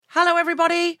Hello,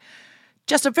 everybody.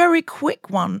 Just a very quick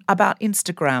one about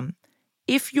Instagram.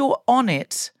 If you're on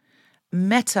it,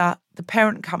 Meta, the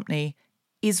parent company,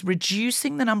 is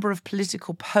reducing the number of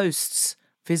political posts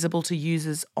visible to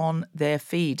users on their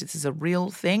feed. This is a real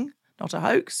thing, not a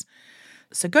hoax.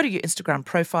 So go to your Instagram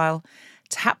profile,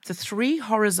 tap the 3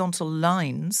 horizontal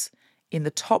lines in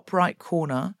the top right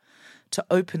corner to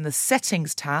open the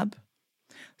Settings tab,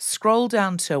 scroll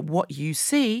down to What You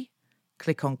See,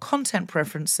 click on Content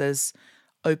Preferences,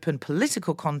 open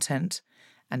Political Content,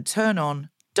 and turn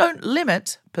on Don't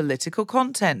Limit Political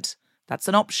Content. That's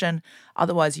an option.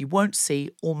 Otherwise, you won't see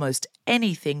almost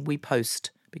anything we post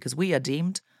because we are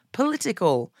deemed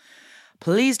political.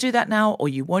 Please do that now, or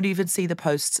you won't even see the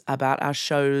posts about our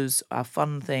shows, our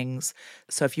fun things.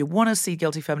 So if you want to see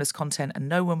Guilty Feminist content and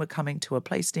know when we're coming to a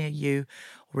place near you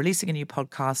or releasing a new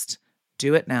podcast,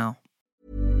 do it now.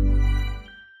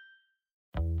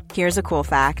 Here's a cool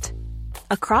fact.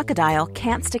 A crocodile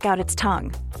can't stick out its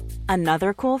tongue.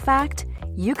 Another cool fact,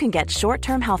 you can get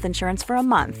short-term health insurance for a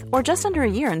month or just under a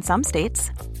year in some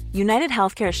states. United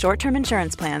Healthcare short-term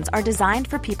insurance plans are designed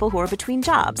for people who are between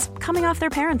jobs, coming off their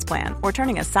parents' plan, or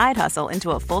turning a side hustle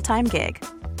into a full-time gig.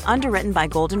 Underwritten by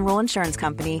Golden Rule Insurance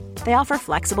Company, they offer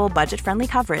flexible, budget-friendly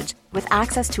coverage with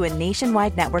access to a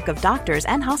nationwide network of doctors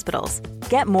and hospitals.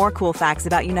 Get more cool facts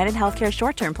about United Healthcare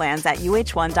short-term plans at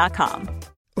uh1.com.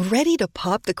 Ready to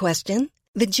pop the question?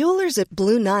 The jewelers at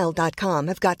BlueNile.com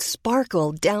have got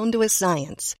sparkle down to a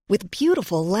science with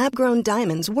beautiful lab-grown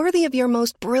diamonds worthy of your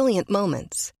most brilliant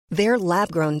moments. Their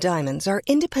lab-grown diamonds are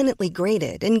independently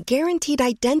graded and guaranteed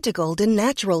identical to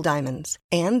natural diamonds,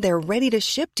 and they're ready to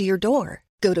ship to your door.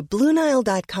 Go to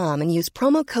BlueNile.com and use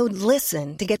promo code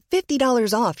LISTEN to get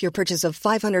 $50 off your purchase of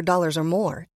 $500 or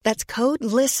more. That's code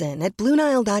LISTEN at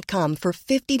BlueNile.com for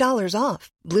 $50 off.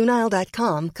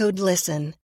 BlueNile.com, code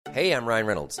LISTEN. Hey, I'm Ryan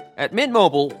Reynolds. At Mint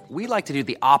Mobile, we like to do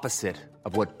the opposite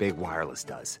of what Big Wireless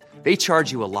does. They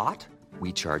charge you a lot,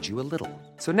 we charge you a little.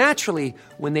 So naturally,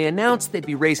 when they announced they'd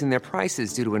be raising their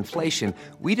prices due to inflation,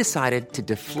 we decided to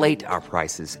deflate our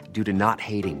prices due to not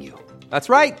hating you. That's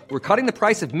right. We're cutting the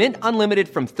price of Mint Unlimited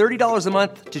from $30 a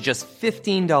month to just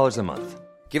 $15 a month.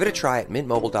 Give it a try at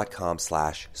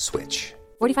mintmobile.com/switch.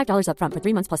 $45 up front for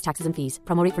 3 months plus taxes and fees.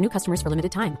 Promo rate for new customers for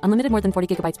limited time. Unlimited more than 40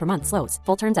 gigabytes per month. Slows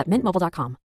full terms at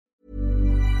mintmobile.com.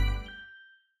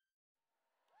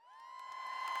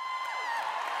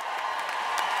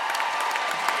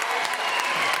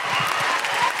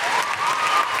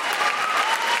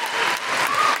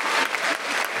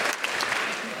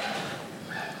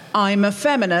 I'm a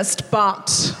feminist,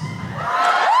 but...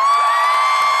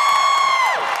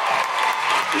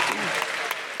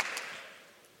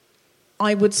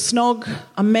 I would snog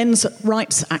a men's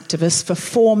rights activist for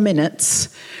 4 minutes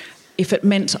if it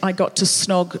meant I got to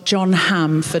snog John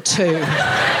Hamm for 2.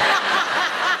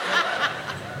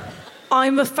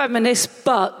 I'm a feminist,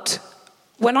 but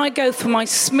when I go for my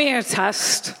smear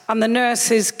test and the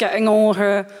nurse is getting all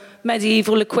her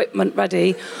medieval equipment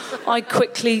ready, I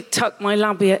quickly tuck my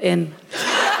labia in.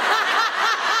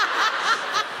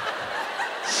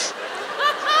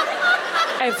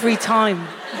 Every time.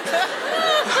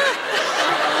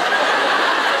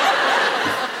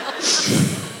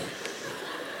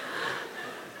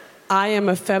 I am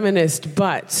a feminist,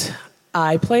 but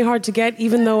I play hard to get,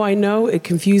 even though I know it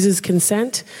confuses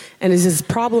consent and is as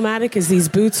problematic as these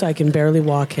boots I can barely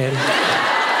walk in.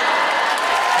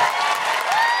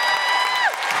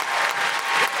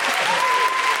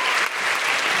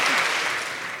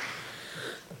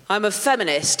 I'm a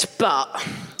feminist, but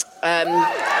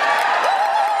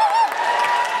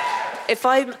if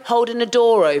I'm holding a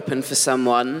door open for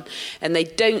someone and they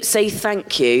don't say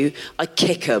thank you, I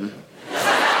kick them.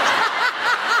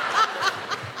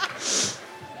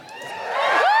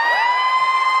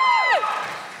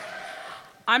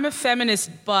 I'm a feminist,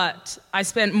 but I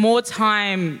spent more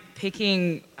time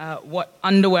picking what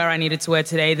underwear I needed to wear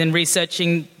today than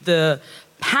researching the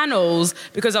panels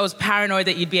because I was paranoid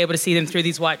that you'd be able to see them through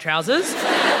these white trousers.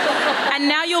 And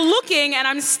now you're looking and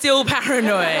I'm still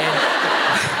paranoid.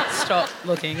 Stop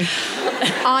looking.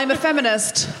 I'm a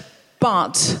feminist,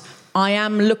 but I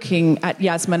am looking at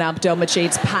Yasmin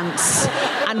Abdelmajid's pants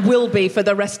and will be for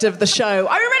the rest of the show.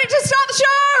 Are you ready to start the show?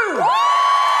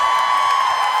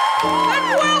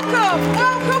 And welcome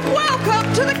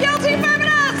to the Guilty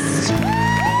Feminist!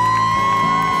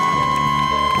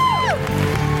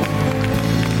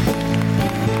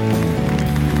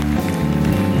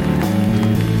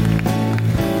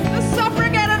 The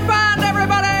Suffragettes band,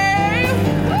 everybody!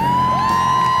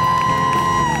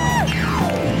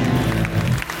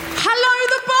 Hello,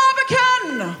 the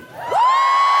Barbican!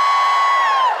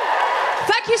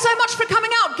 Thank you so much for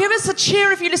coming out. Give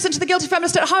cheer if you listen to The Guilty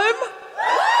Feminist at home.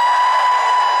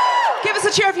 Give us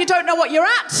a cheer if you don't know what you're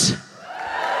at.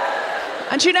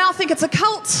 And you now think it's a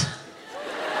cult.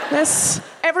 Yes.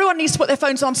 Everyone needs to put their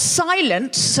phones on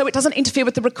silent so it doesn't interfere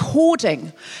with the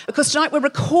recording. Because tonight we're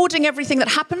recording everything that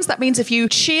happens. That means if you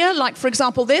cheer, like, for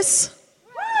example, this.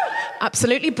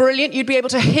 Absolutely brilliant. You'd be able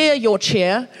to hear your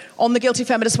cheer on The Guilty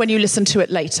Feminist when you listen to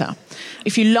it later.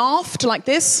 If you laughed like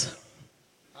this.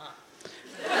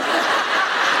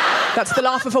 That's the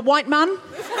laugh of a white man.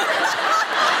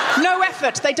 No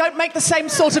effort. They don't make the same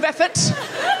sort of effort.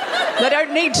 They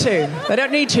don't need to. They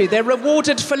don't need to. They're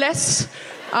rewarded for less.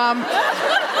 And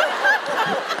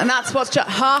that's what's just,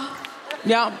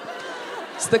 yeah.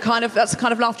 That's the kind of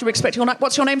laughter we're expecting all night.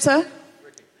 What's your name, sir?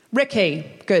 Ricky.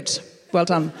 Good. Well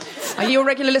done. Are you a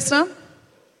regular listener?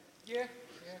 Yeah.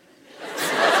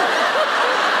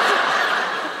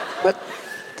 But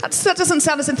that doesn't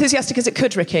sound as enthusiastic as it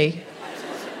could, Ricky.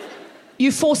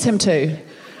 You force him to.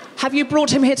 Have you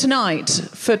brought him here tonight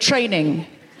for training?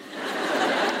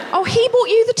 Oh, he bought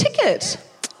you the ticket.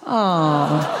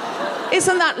 Oh.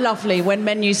 Isn't that lovely when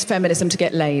men use feminism to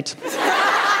get laid?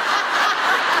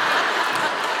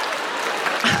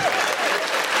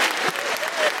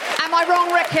 Am I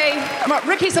wrong, Ricky?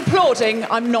 Ricky's applauding.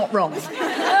 I'm not wrong.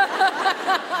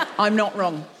 I'm not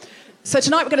wrong. So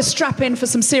tonight we're going to strap in for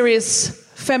some serious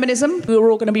feminism.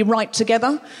 We're all going to be right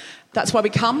together. That's why we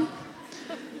come.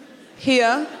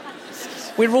 Here,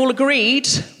 we're all agreed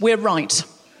we're right.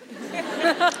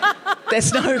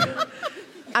 There's no...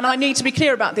 And I need to be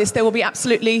clear about this, there will be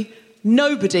absolutely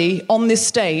nobody on this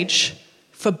stage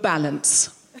for balance.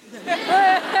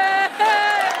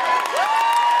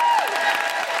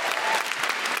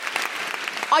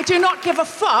 I do not give a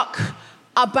fuck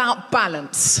about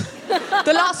balance.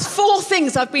 The last 4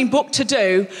 things I've been booked to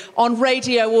do on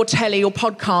radio or telly or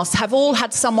podcasts have all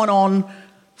had someone on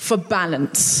for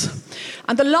balance.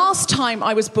 And the last time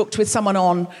I was booked with someone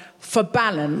on for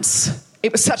balance,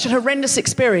 it was such a horrendous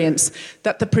experience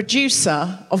that the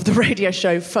producer of the radio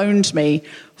show phoned me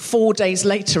 4 days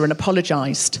later and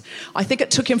apologised. I think it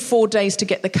took him 4 days to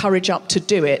get the courage up to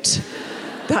do it.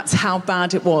 That's how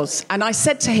bad it was. And I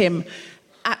said to him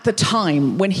at the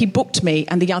time, when he booked me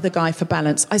and the other guy for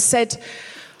balance, I said,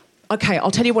 OK,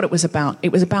 I'll tell you what it was about.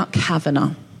 It was about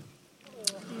Kavanaugh.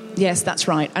 Yes, that's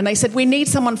right. And they said, we need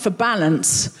someone for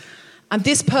balance. And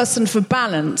this person for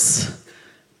balance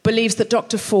believes that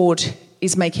Dr. Ford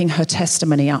is making her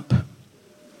testimony up.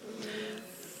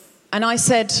 And I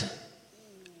said,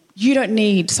 you don't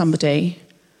need somebody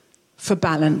for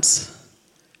balance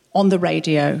on the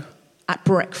radio at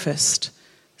breakfast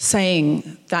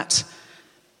saying that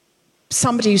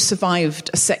somebody who survived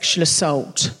a sexual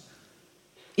assault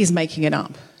is making it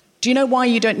up. Do you know why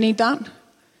you don't need that?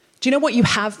 Do you know what you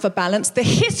have for balance? The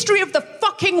history of the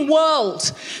fucking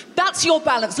world. That's your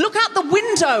balance. Look out the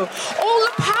window. All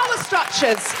the power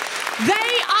structures. They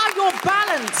are your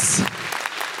balance.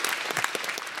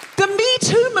 The Me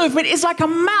Too movement is like a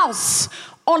mouse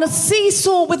on a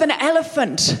seesaw with an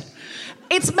elephant.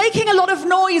 It's making a lot of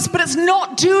noise, but it's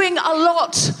not doing a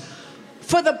lot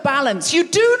for the balance. You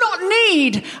do not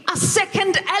need a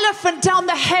second elephant down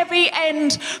the heavy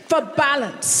end for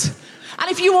balance. And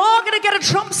if you are going to get a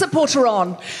Trump supporter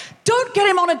on, don't get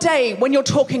him on a day when you're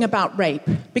talking about rape,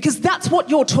 because that's what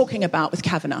you're talking about with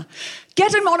Kavanaugh.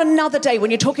 Get him on another day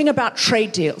when you're talking about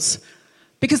trade deals,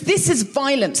 because this is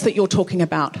violence that you're talking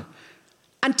about.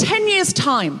 And 10 years'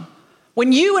 time,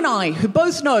 when you and I, who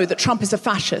both know that Trump is a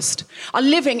fascist, are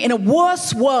living in a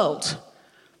worse world,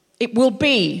 it will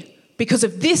be because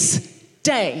of this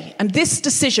day and this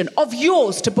decision of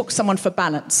yours to book someone for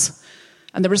balance.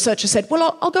 And the researcher said,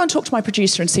 well, I'll go and talk to my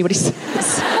producer and see what he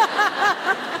says.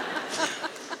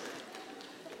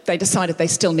 They decided they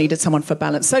still needed someone for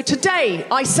balance. So today,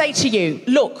 I say to you,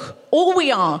 look, all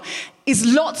we are is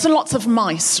lots and lots of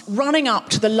mice running up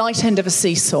to the light end of a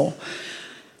seesaw.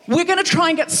 We're going to try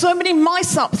and get so many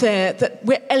mice up there that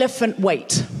we're elephant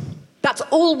weight. That's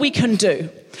all we can do.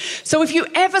 So if you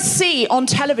ever see on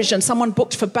television someone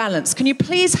booked for balance, can you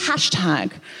please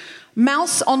hashtag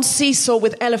mouse on seesaw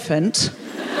with elephant,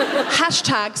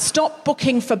 hashtag stop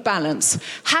booking for balance,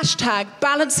 hashtag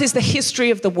balance is the history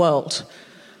of the world,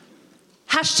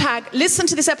 hashtag listen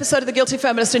to this episode of The Guilty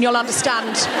Feminist and you'll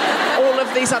understand all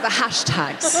of these other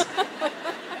hashtags.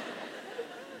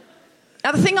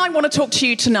 Now, the thing I want to talk to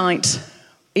you tonight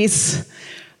is,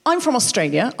 I'm from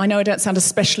Australia. I know I don't sound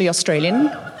especially Australian.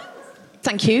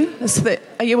 Thank you.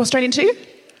 Are you Australian too?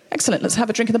 Excellent. Let's have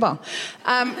a drink in the bar.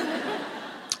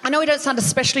 I know I don't sound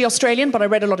especially Australian, but I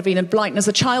read a lot of Enid Blyton as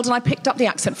a child, and I picked up the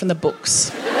accent from the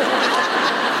books.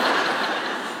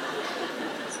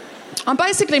 I'm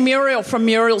basically Muriel from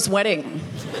Muriel's Wedding.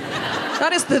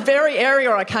 That is the very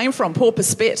area I came from, Pauper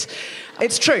Spit.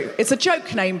 It's true. It's a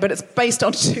joke name, but it's based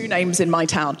on 2 names in my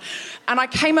town. And I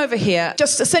came over here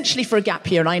just essentially for a gap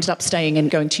year, and I ended up staying and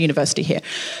going to university here.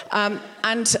 And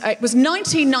it was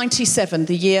 1997,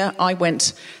 the year I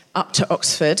went up to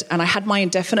Oxford, and I had my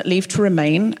indefinite leave to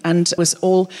remain, and it was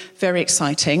all very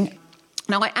exciting.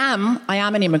 Now, I am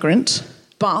an immigrant,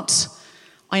 but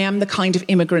I am the kind of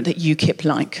immigrant that UKIP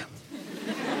like.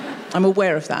 I'm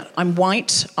aware of that. I'm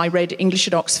white. I read English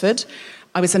at Oxford.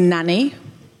 I was a nanny.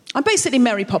 I'm basically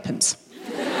Mary Poppins.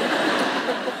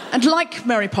 And like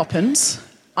Mary Poppins,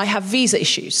 I have visa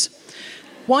issues.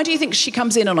 Why do you think she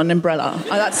comes in on an umbrella?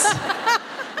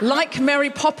 Like Mary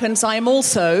Poppins, I am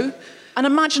also an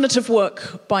imaginative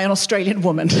work by an Australian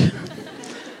woman.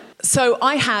 So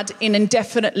I had an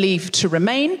indefinite leave to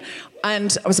remain,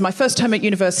 and I was in my first term at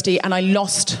university, and I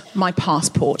lost my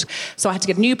passport. So I had to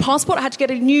get a new passport. I had to get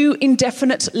a new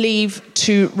indefinite leave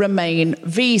to remain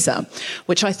visa,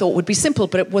 which I thought would be simple,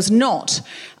 but it was not.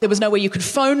 There was nowhere you could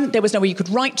phone. There was nowhere you could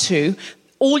write to.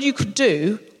 All you could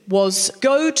do was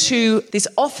go to this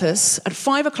office at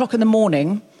 5 o'clock in the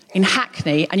morning in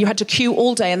Hackney, and you had to queue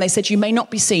all day, and they said you may not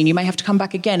be seen. You may have to come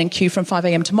back again and queue from 5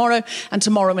 a.m. tomorrow, and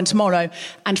tomorrow, and tomorrow.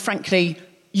 And frankly,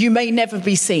 you may never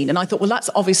be seen. And I thought, well, that's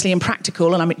obviously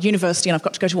impractical, and I'm at university and I've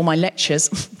got to go to all my lectures.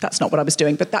 That's not what I was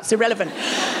doing, but that's irrelevant.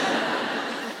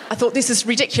 I thought, this is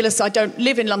ridiculous. I don't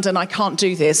live in London. I can't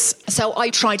do this. So I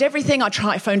tried everything. I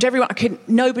phoned everyone.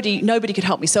 Nobody could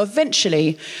help me. So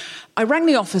eventually, I rang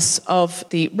the office of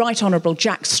the Right Honourable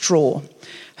Jack Straw,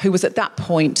 who was at that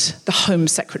point the Home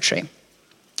Secretary.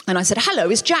 And I said, hello,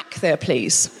 is Jack there,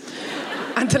 please?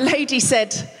 And the lady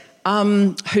said,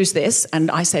 who's this?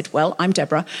 And I said, well, I'm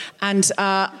Deborah, and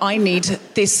I need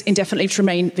this indefinite leave to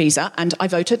remain visa, and I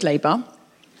voted Labour.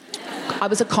 I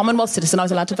was a Commonwealth citizen, I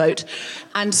was allowed to vote.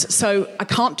 And so I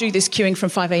can't do this queuing from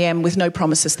 5 a.m. with no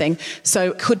promises thing.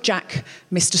 So could Jack,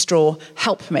 Mr. Straw,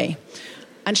 help me?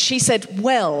 And she said,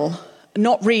 well,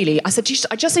 not really. I said,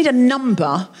 I just need a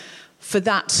number for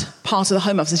that part of the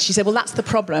Home Office. And she said, well, that's the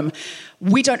problem.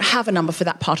 We don't have a number for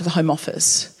that part of the Home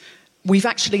Office. We've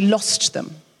actually lost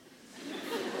them.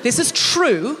 This is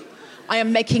true. I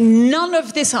am making none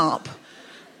of this up.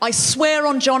 I swear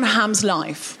on John Ham's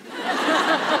life.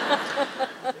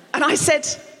 And I said,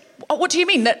 oh, what do you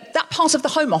mean? That part of the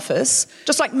Home Office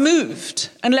just moved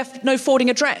and left no forwarding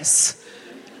address?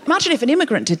 Imagine if an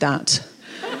immigrant did that.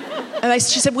 And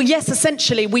she said, well, yes,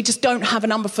 essentially, we just don't have a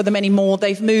number for them anymore.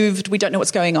 They've moved. We don't know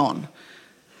what's going on.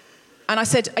 And I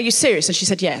said, are you serious? And she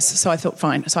said, yes. So I thought,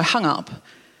 fine. So I hung up,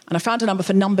 and I found a number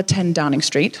for number 10 Downing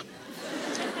Street.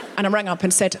 And I rang up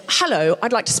and said, hello,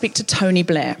 I'd like to speak to Tony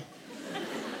Blair.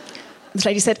 This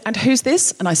lady said, and who's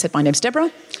this? And I said, my name's Deborah.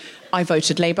 I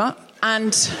voted Labour,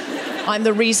 and I'm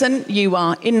the reason you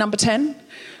are in number 10.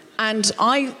 And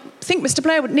I think Mr.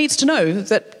 Blair needs to know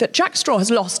that Jack Straw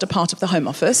has lost a part of the Home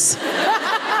Office.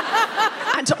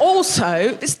 And also,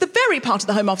 this is the very part of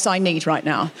the Home Office I need right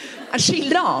now. And she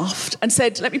laughed and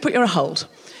said, let me put you on hold.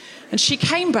 And she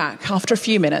came back after a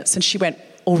few minutes and she went,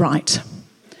 all right,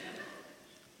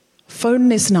 phone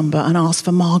this number and ask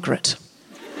for Margaret.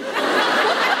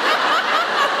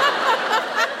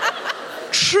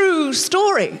 True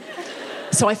story.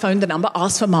 So I phoned the number,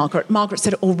 asked for Margaret. Margaret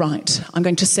said, all right, I'm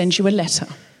going to send you a letter.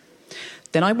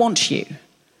 Then I want you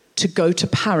to go to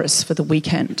Paris for the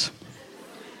weekend.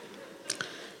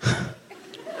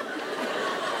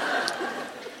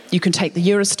 You can take the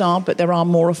Eurostar, but there are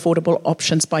more affordable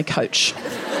options by coach.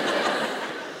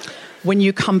 When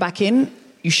you come back in,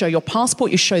 you show your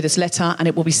passport, you show this letter, and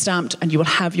it will be stamped, and you will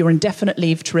have your indefinite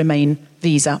leave to remain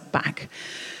visa back.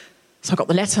 So I got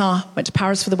the letter, went to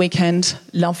Paris for the weekend,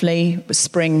 lovely, it was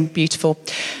spring, beautiful,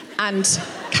 and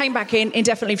came back in,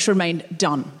 indefinite leave to remain,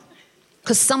 done.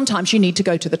 Because sometimes you need to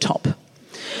go to the top.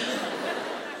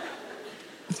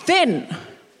 Then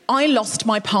I lost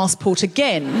my passport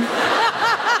again.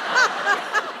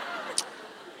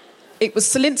 It was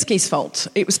Selinsky's fault.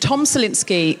 It was Tom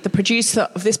Selinsky, the producer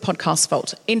of this podcast's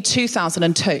fault, in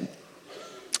 2002.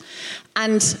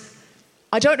 And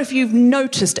I don't know if you've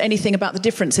noticed anything about the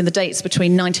difference in the dates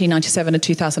between 1997 and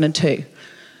 2002,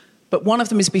 but one of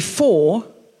them is before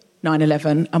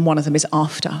 9/11 and one of them is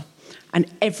after. And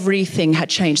everything had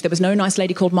changed. There was no nice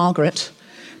lady called Margaret.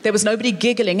 There was nobody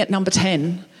giggling at number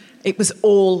 10. It was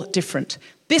all different.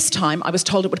 This time, I was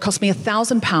told it would cost me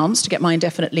 £1,000 to get my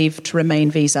indefinite leave to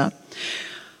remain visa.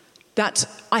 That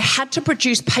I had to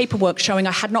produce paperwork showing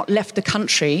I had not left the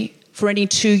country for any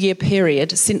 2-year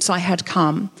period since I had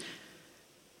come.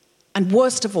 And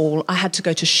worst of all, I had to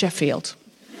go to Sheffield.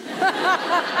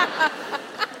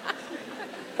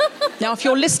 Now, if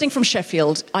you're listening from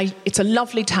Sheffield, it's a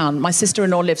lovely town. My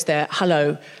sister-in-law lives there.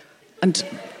 Hello. And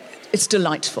it's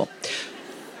delightful.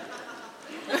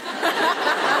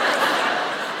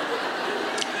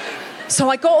 So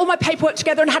I got all my paperwork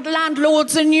together and had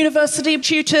landlords and university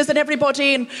tutors and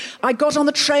everybody, and I got on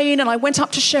the train and I went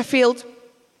up to Sheffield.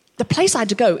 The place I had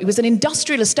to go, it was an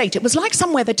industrial estate. It was like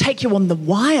somewhere they'd take you on the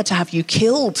wire to have you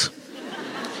killed.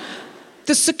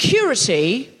 The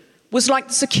security was like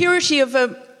the security of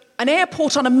an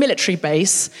airport on a military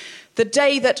base the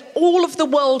day that all of the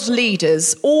world's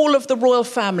leaders, all of the royal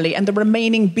family and the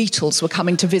remaining Beatles were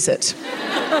coming to visit.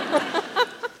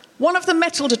 One of the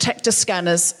metal detector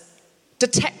scanners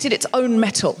detected its own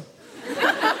metal.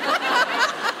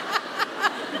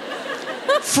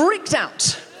 Freaked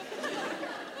out.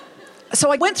 So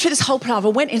I went through this whole palaver,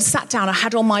 went in, sat down, I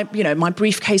had all my, my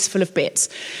briefcase full of bits.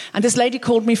 And this lady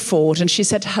called me forward and she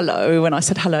said hello, and I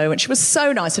said hello, and she was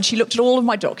so nice, and she looked at all of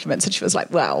my documents and she was like,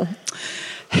 well,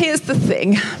 here's the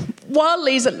thing. While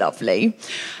these are lovely,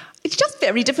 it's just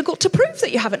very difficult to prove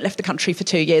that you haven't left the country for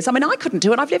 2 years. I mean, I couldn't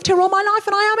do it. I've lived here all my life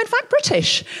and I am, in fact,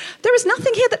 British. There is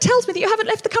nothing here that tells me that you haven't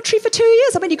left the country for 2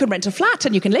 years. I mean, you can rent a flat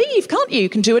and you can leave, can't you? You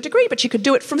can do a degree, but you could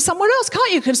do it from somewhere else, can't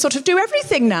you? You can sort of do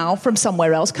everything now from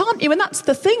somewhere else, can't you? And that's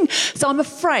the thing. So I'm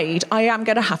afraid I am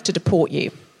going to have to deport you.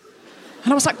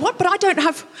 And I was like, what? But I don't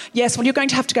have... Yes, well, you're going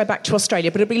to have to go back to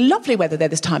Australia, but it'll be lovely weather there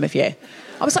this time of year.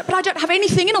 I was like, but I don't have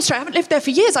anything in Australia. I haven't lived there for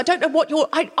years. I don't know what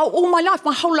all my life,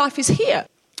 my whole life is here.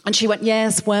 And she went,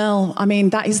 yes, well, I mean,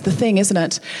 that is the thing, isn't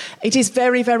it? It is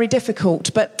very, very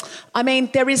difficult. But, I mean,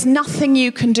 there is nothing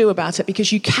you can do about it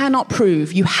because you cannot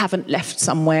prove you haven't left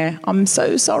somewhere. I'm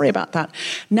so sorry about that.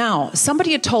 Now,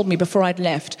 somebody had told me before I'd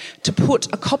left to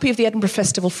put a copy of the Edinburgh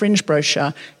Festival Fringe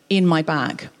brochure in my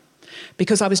bag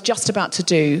because I was just about to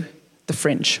do the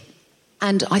Fringe.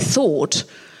 And I thought,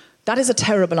 that is a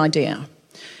terrible idea.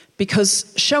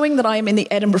 Because showing that I am in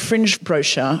the Edinburgh Fringe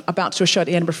brochure, about to do a show at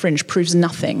the Edinburgh Fringe, proves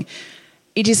nothing.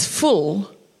 It is full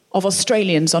of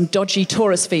Australians on dodgy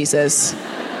tourist visas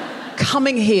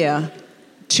coming here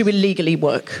to illegally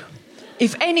work.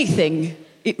 If anything,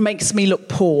 it makes me look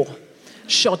poor,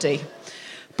 shoddy.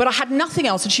 But I had nothing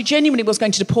else, and she genuinely was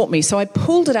going to deport me, so I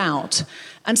pulled it out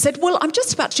and said, well, I'm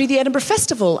just about to do the Edinburgh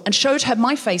Festival, and showed her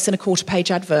my face in a quarter-page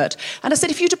advert. And I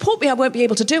said, if you deport me, I won't be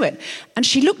able to do it. And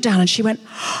she looked down and she went,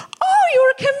 oh,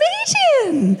 you're a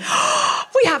comedian.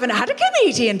 We haven't had a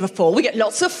comedian before. We get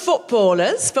lots of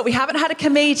footballers, but we haven't had a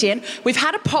comedian. We've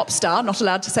had a pop star, not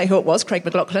allowed to say who it was, Craig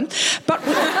McLachlan, but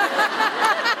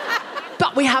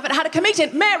we haven't had a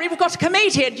comedian. Mary, we've got a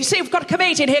comedian. You see, we've got a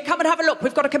comedian here. Come and have a look.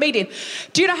 We've got a comedian.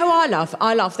 Do you know who I love?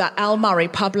 I love that Al Murray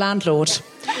pub landlord.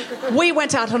 We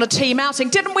went out on a team outing,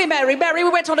 didn't we, Mary? Mary, we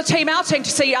went on a team outing to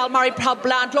see Al Murray pub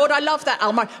landlord. I love that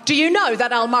Al Murray. Do you know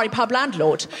that Al Murray pub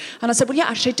landlord? And I said, well, yeah,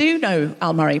 actually, I do know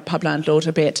Al Murray pub landlord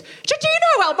a bit. Do you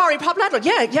know Al Murray pub landlord?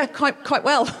 Yeah, quite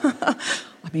well.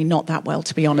 I mean, not that well,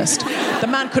 to be honest. The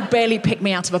man could barely pick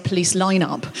me out of a police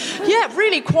lineup. Yeah,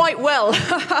 really quite well.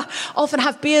 Often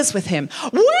have beers with him.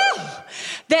 Well,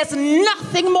 there's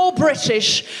nothing more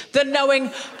British than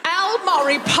knowing Al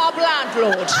Murray pub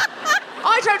landlord.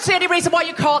 I don't see any reason why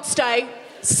you can't stay.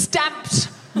 Stamped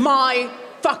my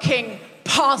fucking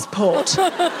passport.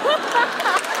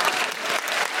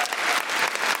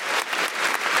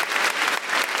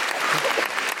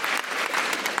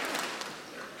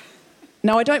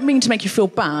 Now, I don't mean to make you feel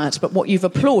bad, but what you've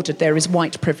applauded there is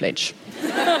white privilege.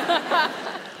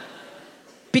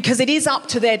 Because it is up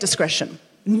to their discretion.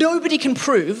 Nobody can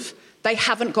prove they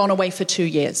haven't gone away for 2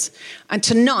 years. And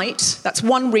tonight, that's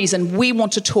one reason we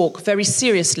want to talk very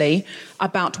seriously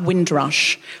about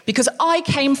Windrush. Because I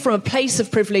came from a place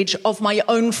of privilege of my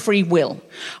own free will.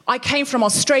 I came from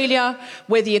Australia,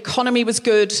 where the economy was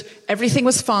good, everything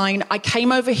was fine. I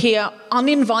came over here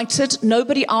uninvited.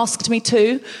 Nobody asked me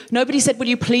to. Nobody said, will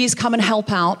you please come and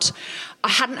help out? I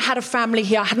hadn't had a family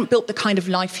here. I hadn't built the kind of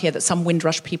life here that some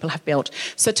Windrush people have built.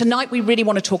 So tonight we really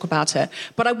want to talk about it.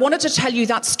 But I wanted to tell you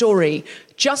that story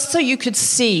just so you could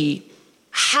see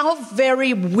how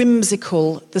very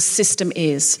whimsical the system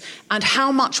is and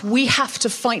how much we have to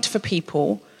fight for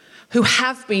people who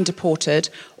have been deported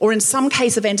or in some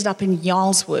case have ended up in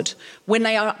Yarlswood. When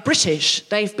they are British,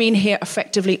 they've been here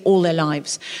effectively all their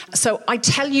lives. So I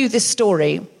tell you this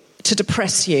story to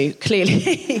depress you,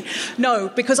 clearly. No,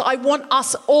 because I want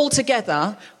us all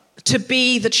together to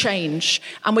be the change.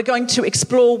 And we're going to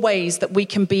explore ways that we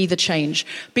can be the change.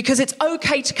 Because it's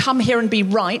okay to come here and be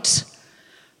right,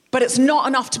 but it's not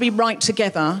enough to be right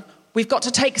together. We've got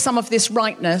to take some of this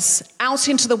rightness out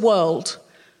into the world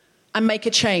and make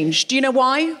a change. Do you know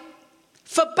why?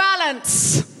 For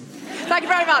balance. Thank you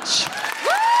very much.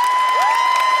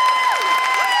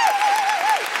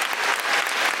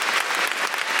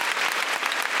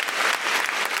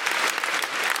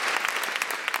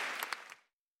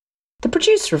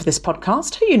 producer of this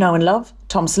podcast, who you know and love,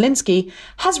 Tom Salinsky,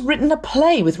 has written a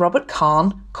play with Robert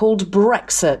Kahn called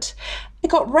Brexit. It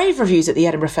got rave reviews at the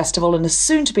Edinburgh Festival and is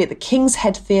soon to be at the King's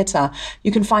Head Theatre.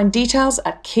 You can find details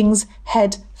at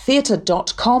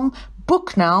kingsheadtheatre.com.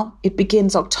 Book now. It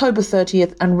begins October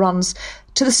 30th and runs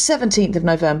to the 17th of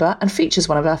November and features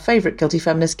one of our favourite guilty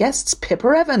feminist guests, Pippa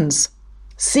Evans.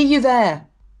 See you there.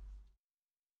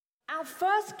 Our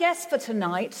first guest for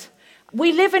tonight,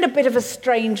 we live in a bit of a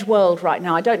strange world right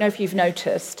now. I don't know if you've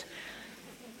noticed.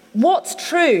 What's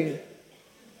true?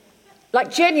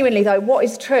 Like, genuinely, though, what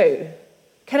is true?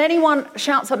 Can anyone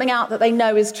shout something out that they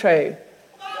know is true?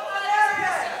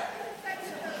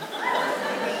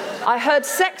 I heard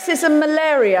sexism,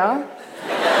 malaria,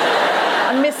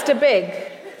 and Mr. Big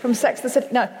from Sex and the City.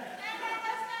 No.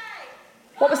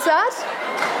 What was that?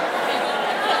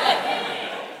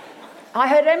 I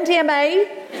heard MDMA.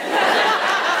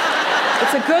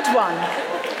 It's a good one.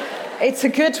 It's a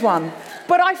good one.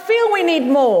 But I feel we need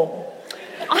more.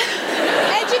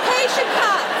 Education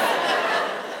cuts.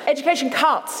 Education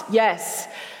cuts, yes.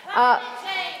 Climate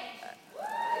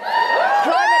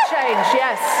change,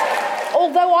 yes.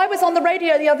 Although I was on the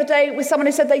radio the other day with someone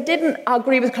who said they didn't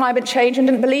agree with climate change and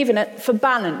didn't believe in it for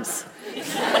balance.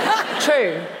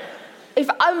 True. If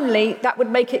only that would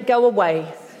make it go away.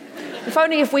 If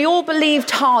only if we all believed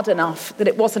hard enough that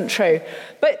it wasn't true.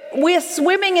 But we're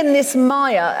swimming in this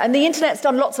mire, and the internet's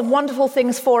done lots of wonderful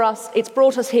things for us. It's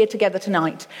brought us here together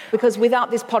tonight, because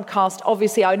without this podcast,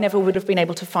 obviously, I never would have been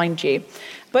able to find you.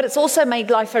 But it's also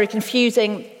made life very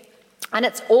confusing, and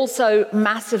it's also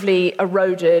massively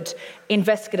eroded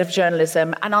investigative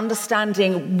journalism and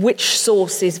understanding which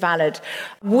source is valid.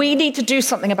 We need to do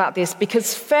something about this,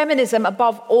 because feminism,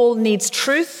 above all, needs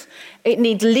truth. It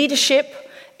needs leadership.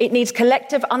 It needs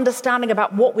collective understanding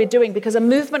about what we're doing, because a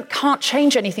movement can't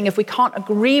change anything if we can't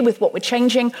agree with what we're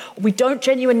changing. We don't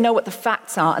genuinely know what the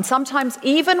facts are. And sometimes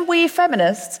even we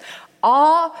feminists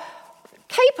are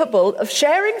capable of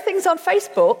sharing things on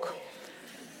Facebook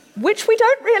which we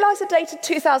don't realise are dated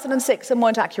 2006 and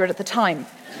weren't accurate at the time.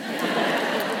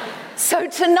 So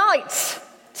tonight,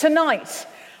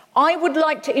 I would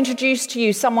like to introduce to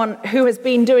you someone who has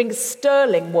been doing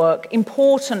sterling work,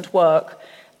 important work,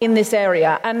 in this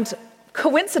area, and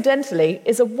coincidentally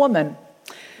is a woman.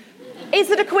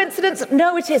 Is it a coincidence?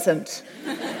 No, it isn't.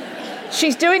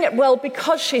 She's doing it well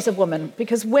because she's a woman,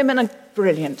 because women are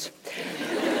brilliant.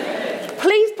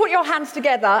 Please put your hands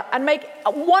together and make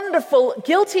a wonderful,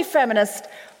 guilty feminist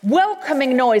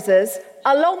welcoming noises,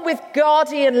 along with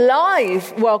Guardian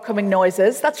Live welcoming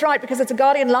noises. That's right, because it's a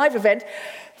Guardian Live event,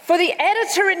 for the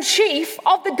editor-in-chief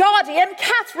of The Guardian,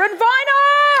 Catherine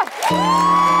Viner!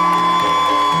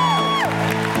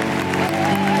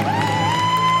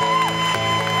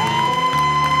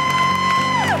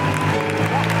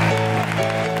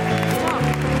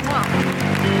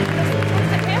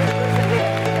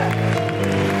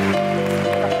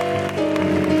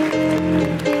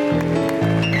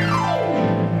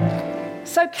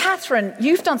 So, Catherine,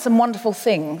 you've done some wonderful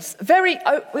things.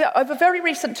 Over very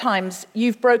recent times,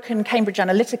 you've broken Cambridge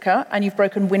Analytica and you've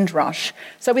broken Windrush.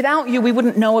 So without you, we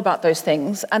wouldn't know about those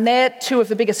things. And they're two of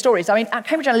the biggest stories. I mean, at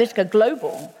Cambridge Analytica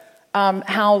Global,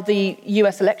 how the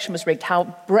US election was rigged,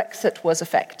 how Brexit was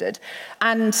affected.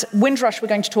 And Windrush we're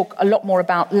going to talk a lot more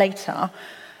about later.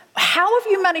 How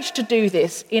have you managed to do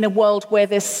this in a world where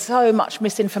there's so much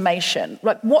misinformation?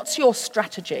 Like, what's your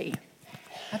strategy?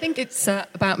 I think it's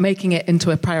about making it into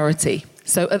a priority.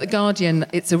 So at The Guardian,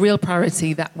 it's a real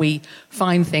priority that we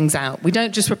find things out. We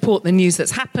don't just report the news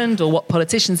that's happened or what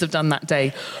politicians have done that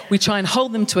day. We try and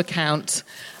hold them to account,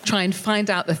 try and find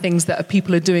out the things that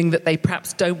people are doing that they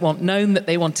perhaps don't want known, that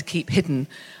they want to keep hidden.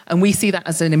 And we see that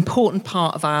as an important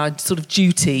part of our sort of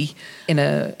duty in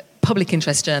a public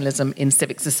interest journalism in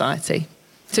civic society.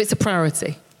 So it's a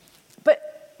priority.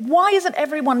 Why isn't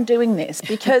everyone doing this?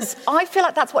 Because I feel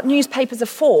like that's what newspapers are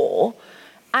for,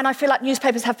 and I feel like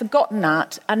newspapers have forgotten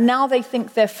that, and now they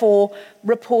think they're for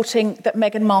reporting that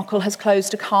Meghan Markle has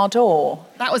closed a car door.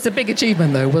 That was a big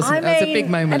achievement, though, wasn't it? That was a big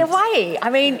moment. In a way.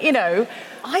 I mean, you know,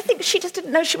 I think she just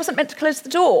didn't know she wasn't meant to close the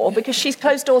door, because she's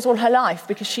closed doors all her life,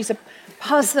 because she's a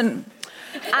person.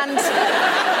 And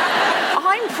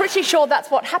I'm pretty sure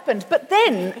that's what happened. But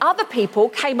then other people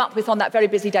came up with, on that very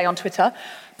busy day on Twitter,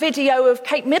 video of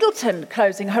Kate Middleton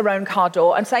closing her own car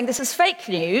door and saying this is fake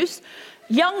news.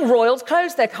 Young royals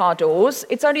close their car doors.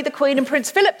 It's only the Queen and Prince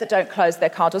Philip that don't close their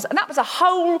car doors. And that was a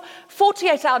whole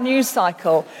 48-hour news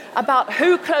cycle about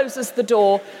who closes the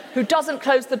door, who doesn't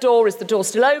close the door, is the door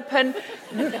still open?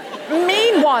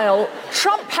 Meanwhile,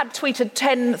 Trump had tweeted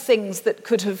 10 things that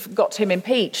could have got him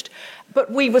impeached,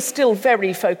 but we were still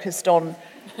very focused on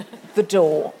the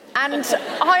door. And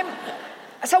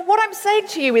So what I'm saying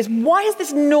to you is, why has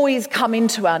this noise come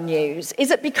into our news?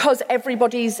 Is it because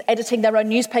everybody's editing their own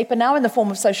newspaper now in the form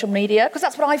of social media? Because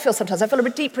that's what I feel sometimes. I feel a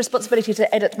deep responsibility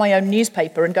to edit my own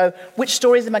newspaper and go, which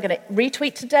stories am I going to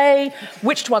retweet today?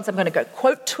 Which ones I'm going to go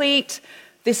quote tweet?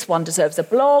 This one deserves a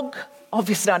blog.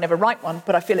 Obviously, I never write one,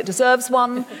 but I feel it deserves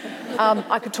one.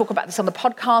 I could talk about this on the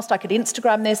podcast. I could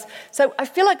Instagram this. So I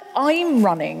feel like I'm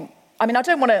running. I mean, I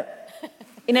don't want to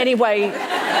in any way...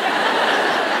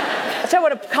 I don't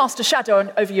want to cast a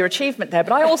shadow over your achievement there,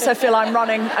 but I also feel I'm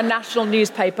running a national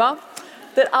newspaper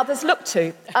that others look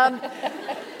to.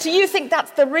 Do you think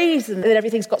that's the reason that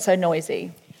everything's got so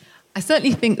noisy? I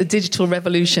certainly think the digital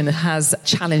revolution has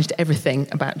challenged everything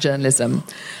about journalism.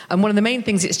 And one of the main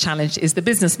things it's challenged is the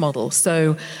business model.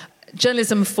 So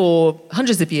journalism for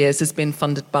hundreds of years has been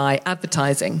funded by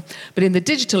advertising. But in the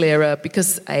digital era,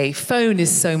 because a phone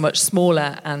is so much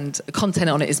smaller and the content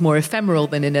on it is more ephemeral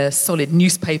than in a solid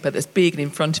newspaper that's big and in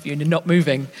front of you and you're not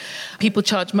moving, people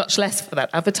charge much less for that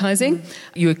advertising.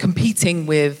 You're competing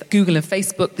with Google and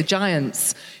Facebook, the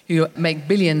giants, who make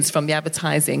billions from the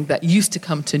advertising that used to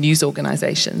come to news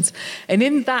organisations. And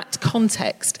in that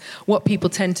context, what people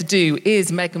tend to do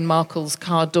is Meghan Markle's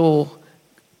car door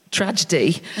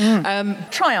tragedy.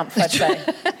 Triumph, I'd say.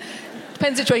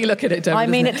 Depends which way you look at it, I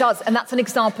mean, it does. And that's an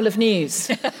example of news.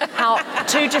 How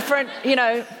two different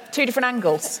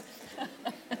angles.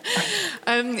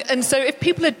 And so if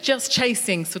people are just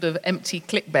chasing sort of empty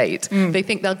clickbait, they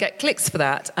think they'll get clicks for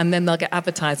that and then they'll get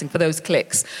advertising for those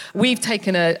clicks. We've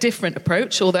taken a different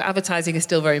approach, although advertising is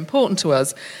still very important to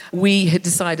us. We had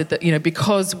decided that,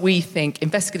 because we think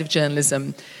investigative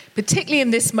journalism, particularly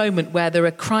in this moment where there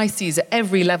are crises at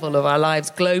every level of our lives,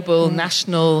 global,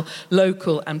 national,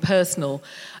 local and personal,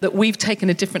 that we've taken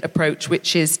a different approach,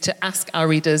 which is to ask our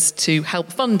readers to help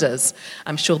fund us.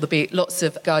 I'm sure there'll be lots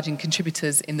of Guardian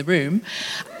contributors in the room.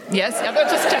 Yes,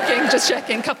 just checking.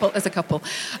 There's a couple.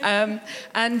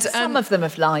 Some of them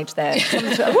have lied there.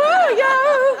 Whoa,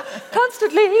 yeah,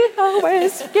 constantly,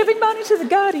 always giving money to the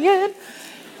Guardian.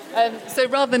 So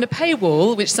rather than a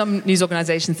paywall, which some news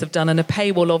organisations have done, and a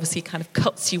paywall obviously kind of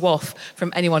cuts you off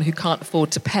from anyone who can't afford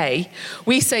to pay,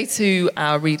 we say to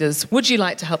our readers, would you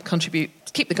like to help contribute,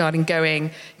 keep the Guardian going,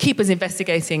 keep us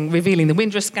investigating, revealing the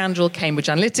Windrush scandal, Cambridge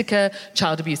Analytica,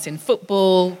 child abuse in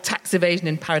football, tax evasion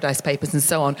in Paradise Papers and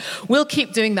so on. We'll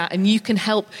keep doing that and you can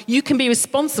help, you can be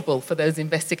responsible for those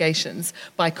investigations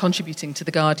by contributing to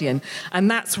the Guardian. And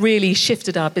that's really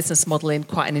shifted our business model in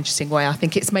quite an interesting way. I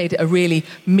think it's made it a really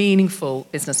meaningful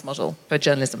business model for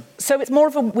journalism. So it's more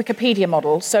of a Wikipedia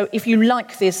model. So if you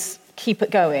like this, keep it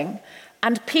going.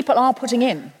 And people are putting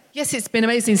in. Yes, it's been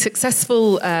amazingly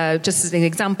successful. Just as an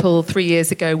example, 3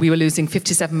 years ago, we were losing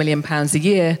 £57 million a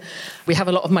year. We have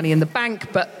a lot of money in the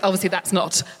bank, but obviously that's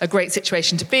not a great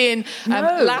situation to be in.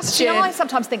 Last year... I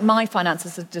sometimes think my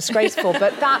finances are disgraceful,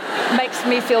 but that makes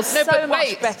me feel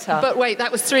much better. But wait,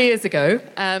 that was 3 years ago.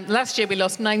 Last year we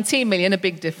lost 19 million, a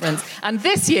big difference. And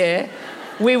this year,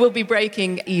 we will be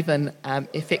breaking even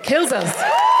if it kills us.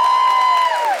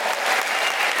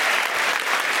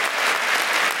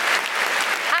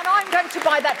 To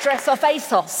buy that dress off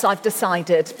ASOS, I've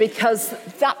decided, because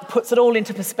that puts it all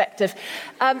into perspective.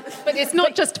 But it's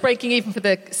not just breaking even for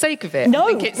the sake of it.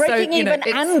 No, breaking even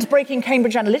and breaking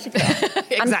Cambridge Analytica.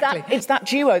 Exactly. And it's that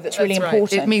duo that's really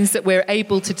important. It means that we're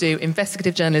able to do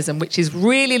investigative journalism, which is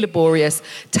really laborious,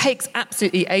 takes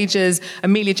absolutely ages.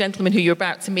 Amelia Gentleman, who you're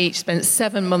about to meet, spent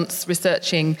 7 months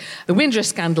researching the Windrush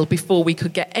scandal before we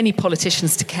could get any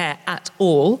politicians to care at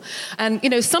all. And,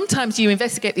 sometimes you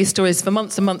investigate these stories for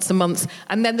months and months and months,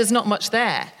 and then there's not much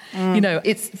there.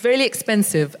 It's very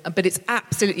expensive, but it's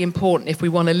absolutely important if we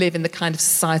want to live in the kind of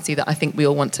society that I think we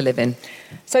all want to live in.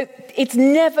 So it's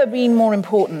never been more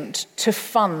important to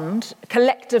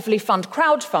collectively fund,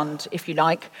 crowdfund, if you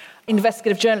like,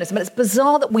 investigative journalism. And it's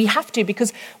bizarre that we have to,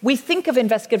 because we think of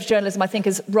investigative journalism, I think,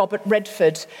 as Robert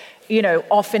Redford,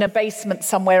 off in a basement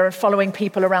somewhere and following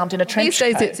people around in a trench coat.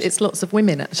 These days it's lots of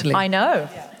women, actually. I know.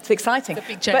 Yeah. It's exciting. It's a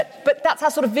big change. But that's our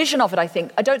sort of vision of it, I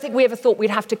think. I don't think we ever thought we'd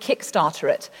have to Kickstarter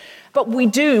it. But we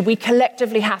do. We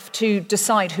collectively have to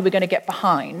decide who we're going to get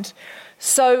behind.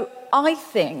 So I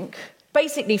think,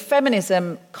 basically,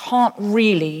 feminism can't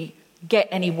really get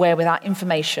anywhere without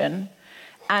information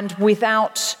and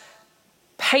without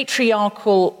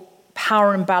patriarchal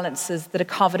power imbalances that are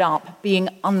covered up being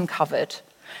uncovered.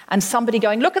 And somebody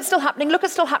going, look, it's still happening, look,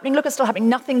 it's still happening, look, it's still happening.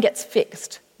 Nothing gets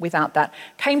fixed without that.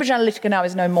 Cambridge Analytica now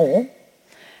is no more.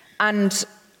 And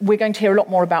we're going to hear a lot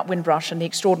more about Windrush and the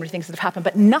extraordinary things that have happened,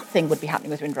 but nothing would be happening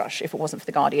with Windrush if it wasn't for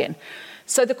The Guardian.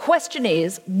 So the question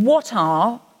is, what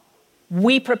are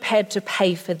we prepared to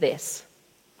pay for this?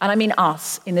 And I mean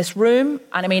us in this room,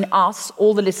 and I mean us,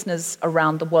 all the listeners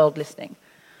around the world listening.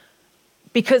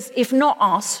 Because if not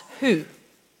us, who?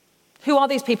 Who are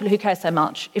these people who care so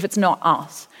much if it's not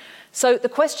us? So the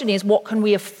question is, what can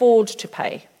we afford to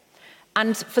pay?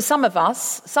 And for some of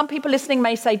us, some people listening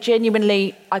may say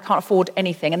genuinely, I can't afford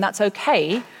anything. And that's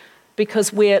okay,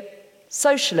 because we're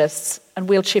socialists and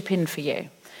we'll chip in for you.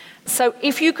 So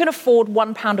if you can afford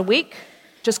 £1 a week,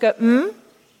 just go,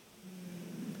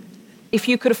 If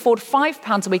you could afford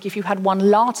 £5 a week if you had one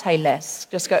latte less,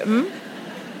 just go,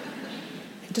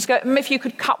 Just go, if you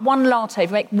could cut one latte, if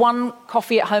you make one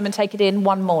coffee at home and take it in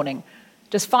one morning,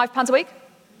 just £5 a week?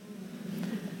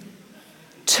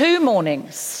 2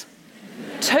 mornings.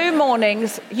 2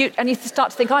 mornings, and you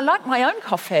start to think, I like my own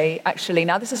coffee, actually,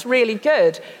 now. This is really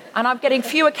good. And I'm getting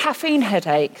fewer caffeine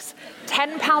headaches.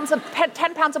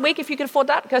 £10 a week, if you could afford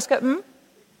that, just go,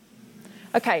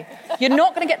 Okay, you're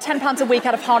not going to get £10 a week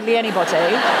out of hardly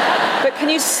anybody. But can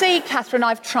you see, Catherine,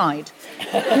 I've tried.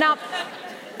 Now,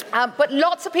 but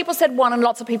lots of people said 1 and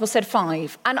lots of people said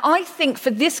 5. And I think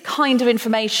for this kind of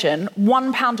information,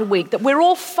 £1 a week, that we're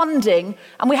all funding,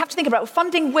 and we have to think about it, we're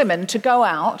funding women to go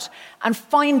out and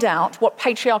find out what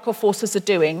patriarchal forces are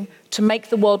doing to make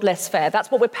the world less fair.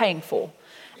 That's what we're paying for.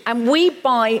 And we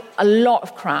buy a lot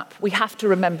of crap. We have to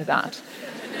remember that.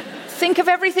 Think of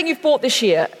everything you've bought this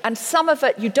year, and some of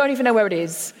it you don't even know where it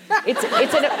is.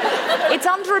 It's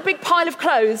under a big pile of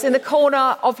clothes in the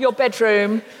corner of your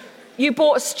bedroom. You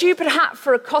bought a stupid hat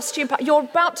for a costume. You're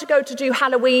about to go to do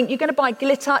Halloween. You're going to buy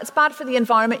glitter. It's bad for the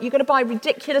environment. You're going to buy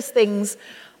ridiculous things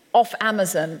off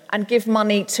Amazon and give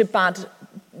money to bad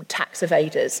tax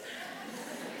evaders.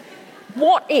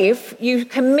 What if you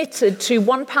committed to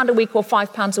 £1 a week or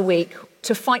 £5 a week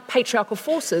to fight patriarchal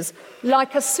forces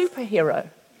like a superhero?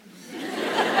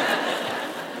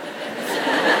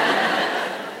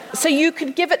 So you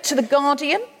could give it to The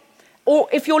Guardian. Or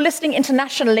if you're listening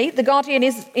internationally, The Guardian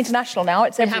is international now.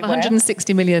 It's everywhere. We have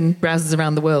 160 million browsers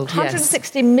around the world.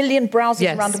 160 million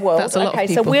browsers around the world. That's a lot of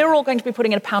people. So we're all going to be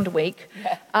putting in £1 a week. You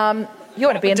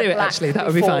want to be in the black. Actually, that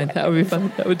would be fine. That would be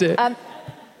fun. That would do it.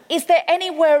 Is there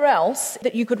anywhere else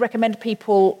that you could recommend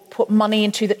people put money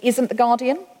into that isn't The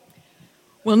Guardian?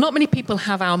 Well, not many people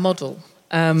have our model.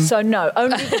 So no,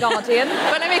 only The Guardian.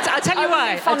 But I'll tell you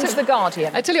why. Funds The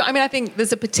Guardian. I tell you, I think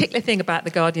there's a particular thing about The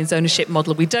Guardian's ownership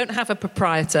model. We don't have a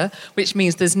proprietor, which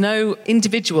means there's no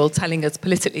individual telling us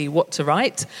politically what to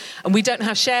write. And we don't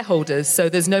have shareholders, so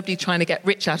there's nobody trying to get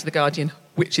rich out of The Guardian,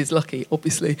 which is lucky,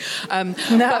 obviously.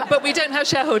 But we don't have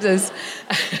shareholders.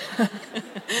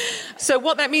 So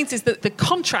what that means is that the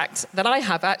contract that I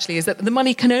have actually is that the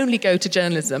money can only go to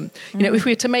journalism. You know, if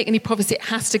we were to make any profits, it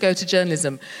has to go to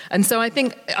journalism. And so I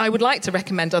think I would like to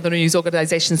recommend other news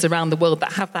organisations around the world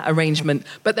that have that arrangement,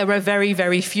 but there are very,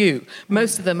 very few.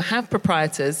 Most of them have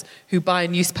proprietors who buy a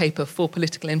newspaper for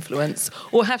political influence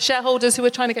or have shareholders who are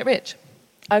trying to get rich.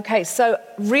 Okay, so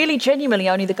really genuinely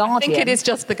only The Guardian. I think it is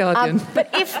just The Guardian.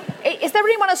 But is there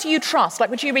anyone else you trust? Like,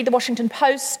 would you read The Washington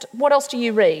Post? What else do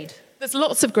you read? There's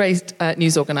lots of great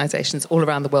news organisations all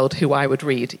around the world who I would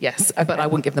read, yes, but I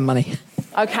wouldn't give them money.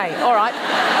 Okay, all right.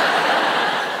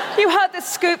 You heard the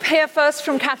scoop here first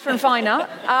from Catherine Viner.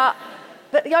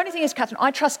 But the only thing is, Catherine,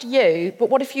 I trust you, but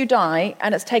what if you die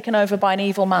and it's taken over by an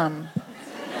evil man?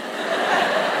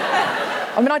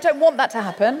 I mean, I don't want that to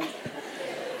happen.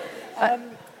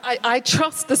 I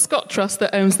trust the Scott Trust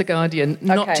that owns The Guardian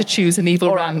not to choose an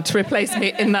evil man to replace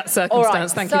me in that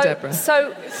circumstance. Thank you, Deborah.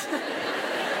 So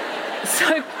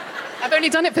I've only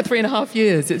done it for 3.5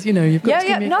 years. It's, you've got to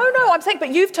give me... No, I'm saying, but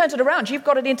you've turned it around. You've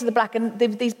got it into the black, and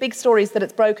these big stories that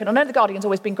it's broken. I know The Guardian's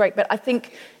always been great, but I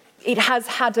think it has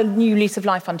had a new lease of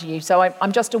life under you. So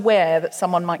I'm just aware that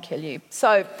someone might kill you.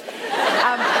 So,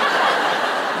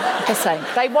 just saying,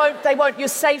 they won't. You're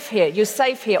safe here. You're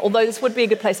safe here. Although this would be a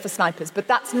good place for snipers, but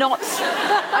that's not.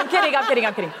 I'm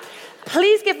kidding.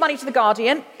 Please give money to The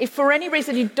Guardian. If for any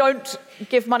reason you don't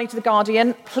give money to The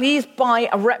Guardian, please buy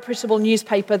a reputable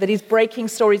newspaper that is breaking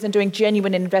stories and doing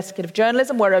genuine investigative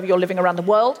journalism wherever you're living around the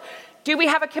world. Do we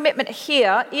have a commitment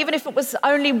here, even if it was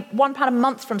only £1 a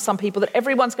month from some people, that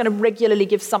everyone's going to regularly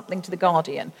give something to The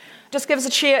Guardian? Just give us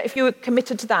a cheer if you're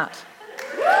committed to that.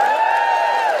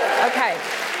 Okay.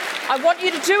 I want you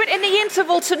to do it in the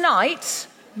interval tonight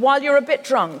while you're a bit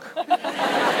drunk.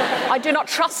 I do not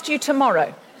trust you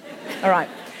tomorrow. All right.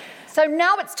 So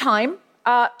now it's time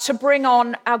to bring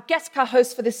on our guest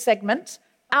co-host for this segment.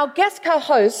 Our guest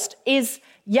co-host is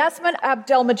Yasmin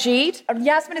Abdelmajid.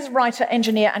 Yasmin is a writer,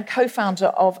 engineer, and co-founder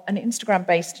of an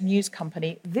Instagram-based news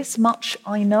company, This Much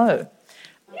I Know.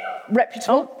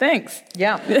 reputable. Oh, thanks.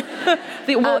 Yeah.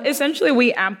 Essentially,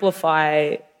 we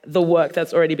amplify the work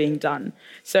that's already being done.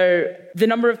 So the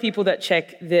number of people that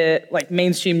check the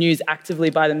mainstream news actively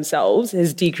by themselves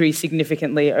has decreased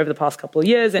significantly over the past couple of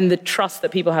years, and the trust that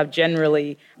people have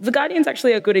generally. The Guardian's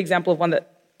actually a good example of one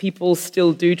that people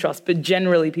still do trust, but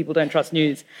generally people don't trust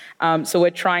news. So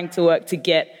we're trying to work to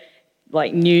get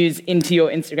news into your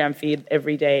Instagram feed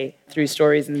every day through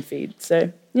stories and feed.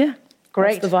 So yeah,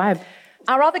 great. That's the vibe.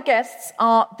 Our other guests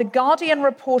are The Guardian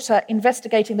reporter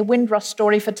investigating the Windrush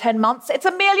story for 10 months. It's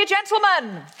Amelia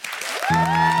Gentleman.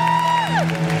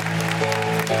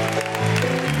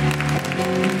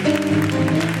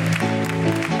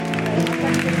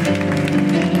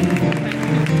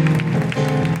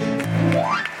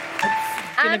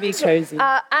 It's going to be cozy.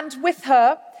 And with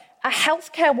her, a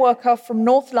healthcare worker from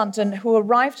North London who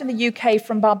arrived in the UK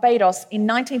from Barbados in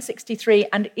 1963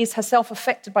 and is herself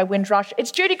affected by Windrush.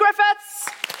 It's Judy Griffiths!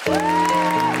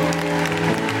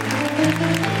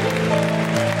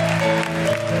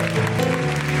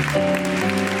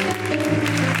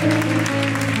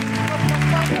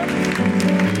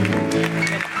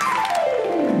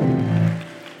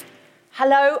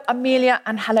 Hello, Amelia,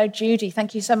 and hello, Judy.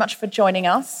 Thank you so much for joining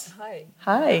us. Hi.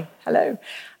 Hi. Hello.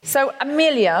 So,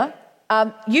 Amelia,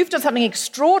 you've done something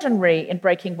extraordinary in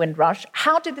breaking Windrush.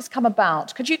 How did this come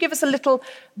about? Could you give us a little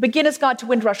beginner's guide to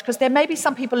Windrush? Because there may be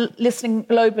some people listening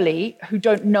globally who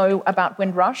don't know about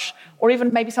Windrush, or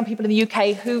even maybe some people in the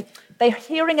UK who they're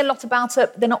hearing a lot about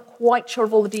it, but they're not quite sure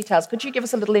of all the details. Could you give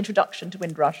us a little introduction to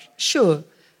Windrush? Sure.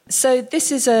 So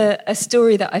this is a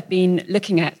story that I've been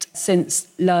looking at since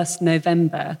last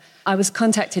November. I was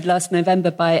contacted last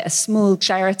November by a small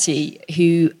charity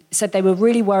who said they were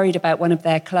really worried about one of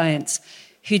their clients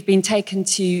who'd been taken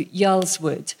to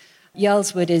Yarlswood.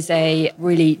 Yarlswood is a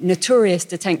really notorious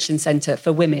detention centre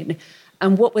for women.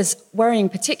 And what was worrying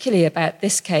particularly about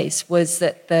this case was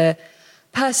that the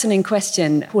person in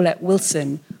question, Paulette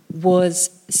Wilson, was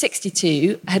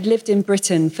 62, had lived in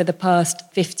Britain for the past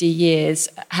 50 years,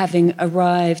 having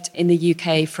arrived in the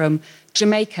UK from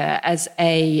Jamaica as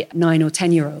a 9 or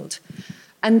 10-year-old.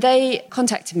 And they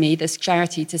contacted me, this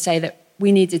charity, to say that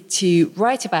we needed to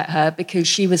write about her because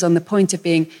she was on the point of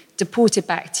being deported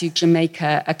back to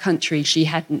Jamaica, a country she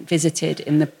hadn't visited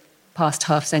in the past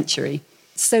half-century.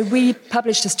 So we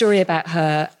published a story about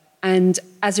her, and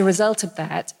as a result of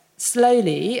that,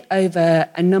 slowly, over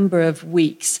a number of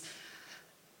weeks,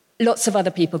 lots of other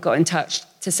people got in touch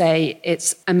to say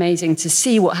it's amazing to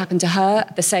see what happened to her.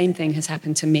 The same thing has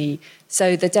happened to me.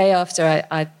 So the day after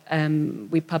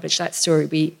we published that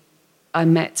story, I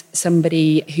met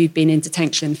somebody who'd been in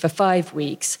detention for 5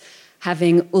 weeks,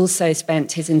 having also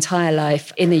spent his entire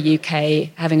life in the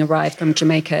UK, having arrived from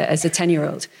Jamaica as a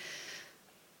 10-year-old.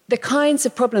 The kinds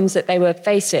of problems that they were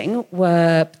facing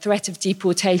were threat of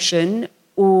deportation,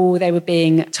 or they were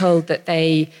being told that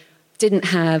they didn't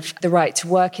have the right to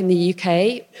work in the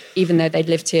UK, even though they'd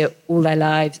lived here all their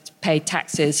lives, paid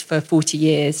taxes for 40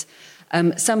 years.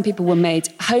 Some people were made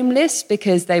homeless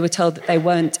because they were told that they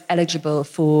weren't eligible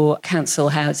for council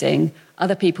housing.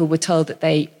 Other people were told that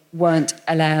they weren't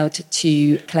allowed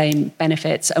to claim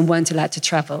benefits and weren't allowed to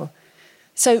travel.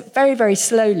 So very, very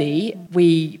slowly,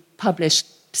 we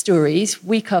published stories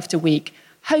week after week,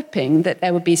 hoping that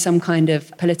there would be some kind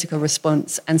of political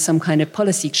response and some kind of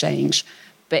policy change.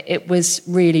 But it was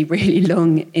really, really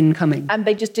long in coming. And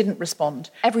they just didn't respond?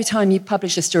 Every time you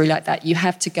publish a story like that, you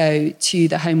have to go to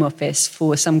the Home Office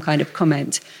for some kind of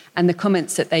comment. And the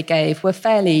comments that they gave were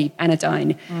fairly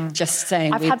anodyne, just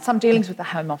saying... I've had some dealings with the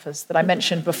Home Office that I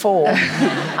mentioned before.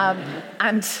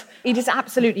 And it is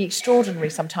absolutely extraordinary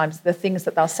sometimes, the things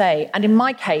that they'll say. And in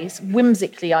my case,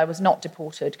 whimsically, I was not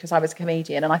deported because I was a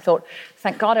comedian. And I thought,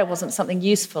 thank God I wasn't something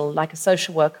useful like a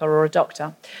social worker or a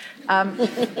doctor.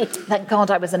 Thank God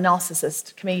I was a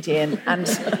narcissist comedian. And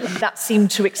that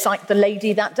seemed to excite the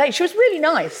lady that day. She was really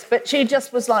nice, but she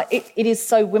just was like, it is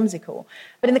so whimsical.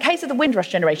 But in the case of the Windrush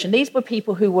Generation, these were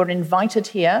people who were invited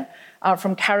here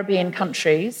from Caribbean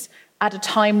countries at a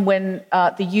time when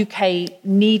the UK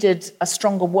needed a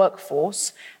stronger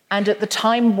workforce, and at the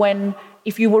time when,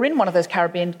 if you were in one of those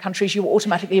Caribbean countries, you were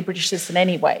automatically a British citizen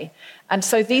anyway. And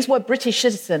so these were British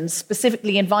citizens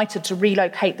specifically invited to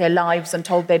relocate their lives and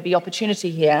told there'd be opportunity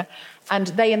here. And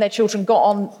they and their children got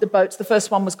on the boats. The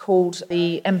first one was called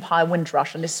the Empire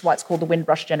Windrush, and this is why it's called the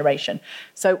Windrush Generation.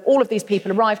 So all of these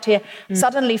people arrived here,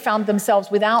 suddenly found themselves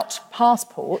without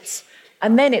passports,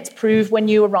 and then it's prove when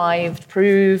you arrived,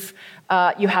 prove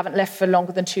you haven't left for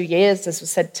longer than 2 years, as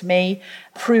was said to me,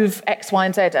 prove X, Y,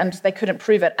 and Z, and they couldn't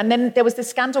prove it. And then there was this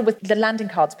scandal with the landing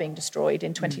cards being destroyed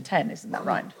in 2010, isn't that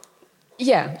right?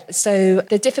 Yeah, so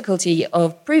the difficulty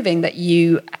of proving that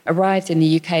you arrived in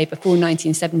the UK before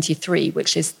 1973,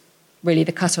 which is really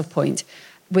the cut-off point,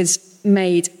 was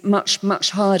made much, much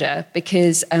harder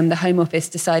because the Home Office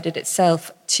decided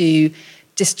itself to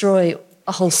destroy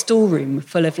a whole storeroom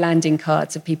full of landing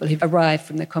cards of people who've arrived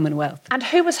from the Commonwealth. And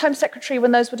who was Home Secretary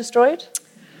when those were destroyed?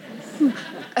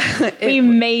 We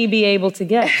may be able to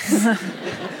guess.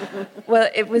 Well,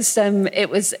 it was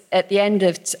at the end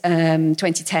of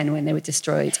 2010 when they were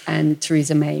destroyed, and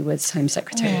Theresa May was Home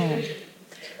Secretary. Oh.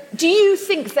 Do you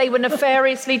think they were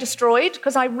nefariously destroyed?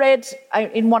 Because I read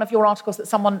in one of your articles that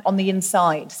someone on the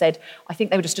inside said, I think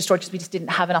they were just destroyed because we just didn't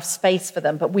have enough space for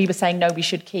them, but we were saying, no, we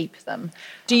should keep them.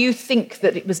 Do you think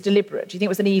that it was deliberate? Do you think it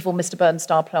was an evil Mr.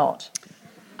 Burns-style plot?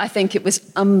 I think it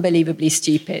was unbelievably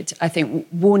stupid. I think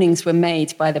warnings were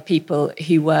made by the people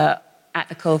who were at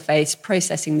the coalface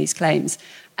processing these claims,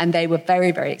 and they were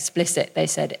very, very explicit. They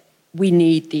said, we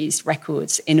need these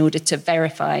records in order to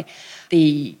verify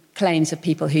the claims of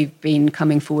people who've been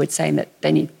coming forward saying that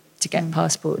they need to get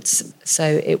passports.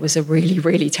 So it was a really,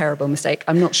 really terrible mistake.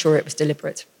 I'm not sure it was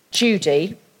deliberate.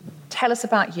 Judy, tell us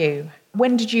about you.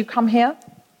 When did you come here?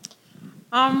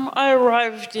 I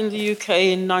arrived in the UK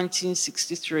in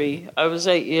 1963. I was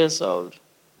 8 years old,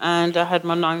 and I had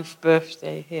my 9th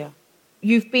birthday here.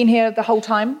 You've been here the whole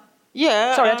time?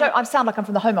 Yeah. Sorry, I sound like I'm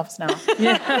from the Home Office now.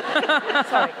 Yeah.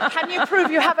 Sorry. Can you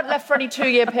prove you haven't left for any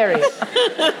 2-year period?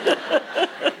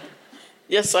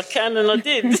 Yes, I can, and I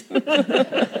did.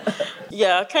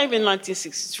 Yeah, I came in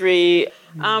 1963.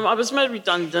 I was made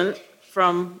redundant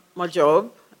from my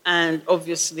job, and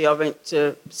obviously I went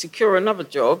to secure another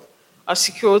job. I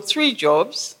secured 3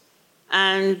 jobs,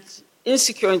 and in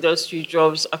securing those 3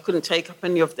 jobs, I couldn't take up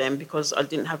any of them because I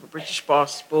didn't have a British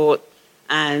passport,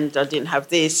 and I didn't have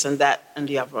this and that and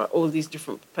the other, all these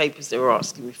different papers they were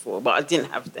asking me for, but I didn't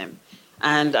have them.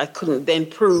 And I couldn't then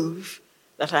prove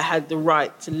that I had the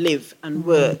right to live and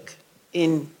work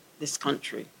in this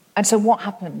country. And so what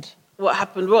happened? What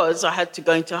happened was I had to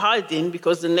go into hiding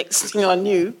because the next thing I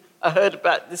knew, I heard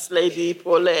about this lady,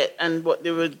 Paulette, and what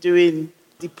they were doing,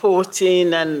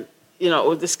 deporting and,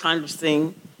 all this kind of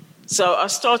thing. So I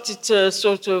started to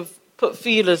sort of put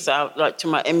feelers out, like to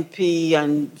my MP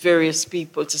and various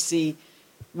people to see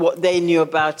what they knew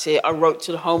about it. I wrote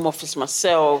to the Home Office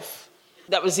myself.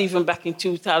 That was even back in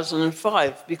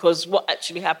 2005, because what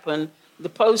actually happened, the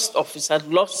Post Office had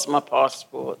lost my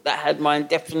passport that had my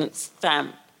indefinite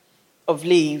stamp of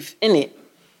leave in it.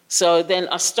 So then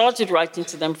I started writing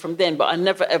to them from then, but I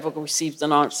never ever received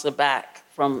an answer back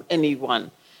from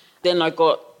anyone. Then I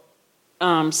got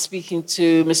speaking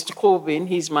to Mr. Corbyn,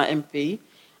 he's my MP.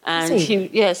 And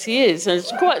yes, he is. And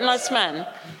he's quite a nice man.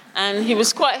 And he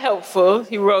was quite helpful.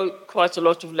 He wrote quite a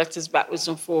lot of letters backwards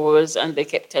and forwards, and they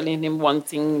kept telling him one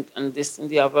thing and this and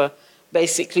the other.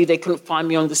 Basically, they couldn't find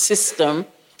me on the system.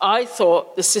 I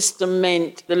thought the system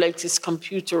meant the latest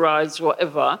computerized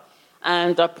whatever.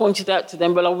 And I pointed out to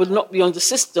them, well, I would not be on the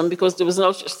system because there was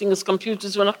no such thing as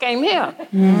computers when I came here.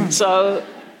 So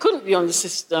couldn't be on the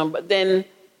system. But then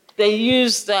they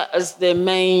used that as their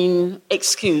main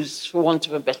excuse, for want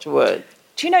of a better word.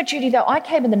 Do you know, Judy, though, I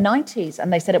came in the 90s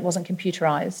and they said it wasn't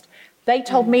computerised. They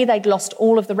told me they'd lost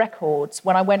all of the records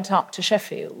when I went up to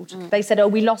Sheffield. They said,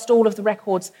 we lost all of the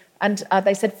records. And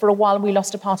they said, for a while, we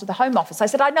lost a part of the Home Office. I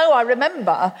said, I know, I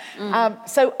remember.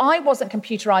 So I wasn't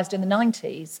computerised in the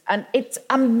 90s. And it's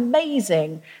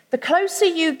amazing. The closer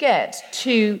you get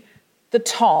to the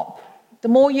top, the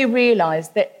more you realise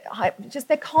that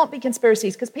there can't be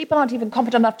conspiracies because people aren't even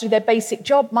competent enough to do their basic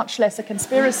job, much less a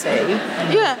conspiracy.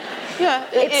 Yeah.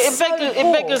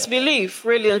 It beggars belief,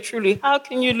 really and truly. How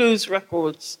can you lose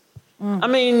records? I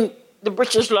mean, the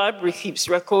British Library keeps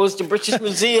records, the British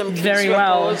Museum keeps records. Very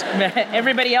well.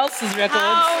 Everybody else's records.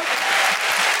 How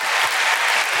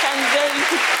can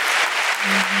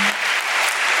they...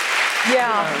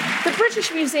 Yeah, the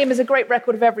British Museum is a great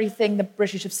record of everything the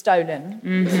British have stolen,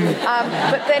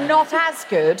 but they're not as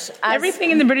good as... Everything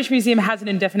in the British Museum has an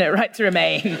indefinite right to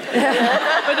remain,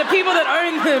 but the people that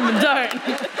own them don't.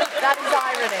 That is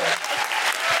irony.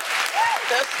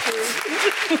 That's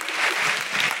true.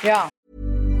 Yeah.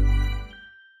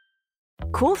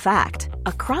 Cool fact,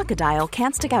 a crocodile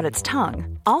can't stick out its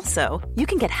tongue. Also, you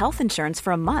can get health insurance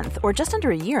for a month or just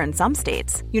under a year in some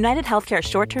states. United Healthcare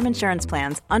short-term insurance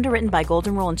plans, underwritten by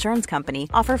Golden Rule Insurance Company,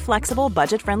 offer flexible,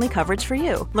 budget-friendly coverage for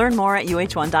you. Learn more at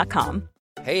uh1.com.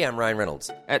 Hey, I'm Ryan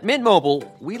Reynolds. At Mint Mobile,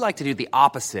 we like to do the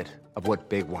opposite of what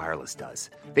Big Wireless does.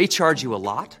 They charge you a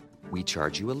lot, we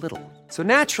charge you a little. So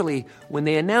naturally, when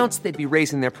they announced they'd be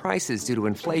raising their prices due to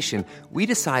inflation, we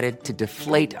decided to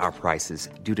deflate our prices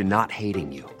due to not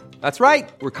hating you. That's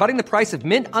right. We're cutting the price of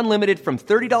Mint Unlimited from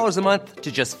 $30 a month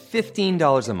to just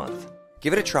 $15 a month.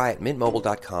 Give it a try at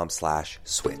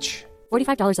mintmobile.com/switch.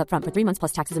 $45 up front for 3 months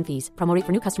plus taxes and fees. Promo rate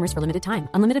for new customers for limited time.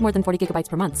 Unlimited more than 40 gigabytes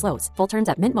per month. Slows full terms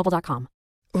at mintmobile.com.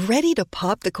 Ready to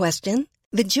pop the question?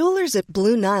 The jewelers at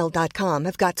BlueNile.com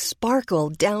have got sparkle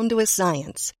down to a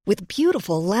science with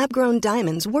beautiful lab-grown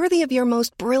diamonds worthy of your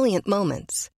most brilliant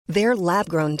moments. Their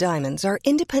lab-grown diamonds are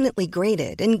independently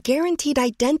graded and guaranteed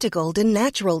identical to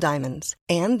natural diamonds,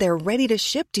 and they're ready to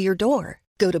ship to your door.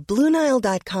 Go to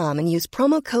BlueNile.com and use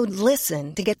promo code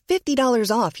LISTEN to get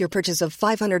 $50 off your purchase of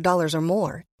 $500 or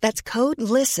more. That's code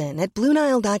LISTEN at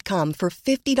BlueNile.com for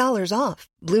 $50 off.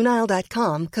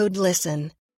 BlueNile.com, code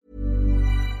LISTEN.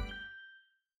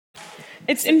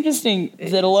 It's interesting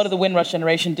that a lot of the Windrush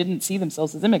generation didn't see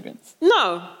themselves as immigrants.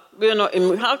 No, we're not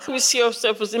immigrants. How can we see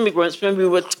ourselves as immigrants when we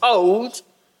were told,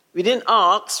 we didn't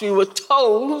ask, we were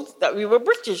told that we were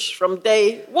British from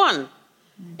day one?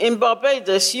 In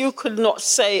Barbados, you could not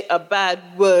say a bad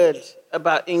word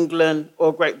about England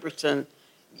or Great Britain.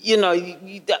 You know,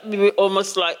 that we were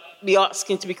almost like be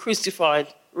asking to be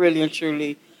crucified, really and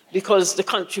truly, because the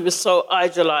country was so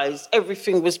idolized.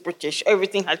 Everything was British.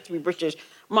 Everything had to be British.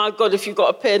 My God, if you got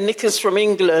a pair of knickers from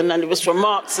England and it was from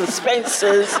Marks and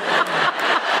Spencer's,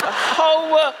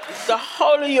 the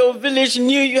whole of your village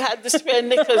knew you had this pair of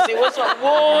knickers. It wasn't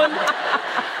worn.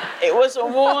 It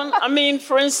wasn't worn. I mean,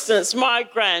 for instance, my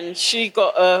gran, she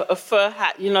got a fur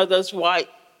hat, you know, those white,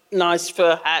 nice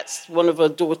fur hats. One of her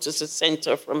daughters had sent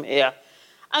her from here.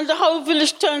 And the whole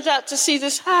village turned out to see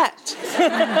this hat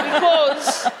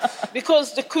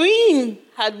because the Queen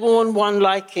had worn one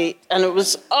like it. And it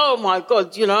was, oh, my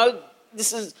God, you know,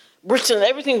 this is Britain.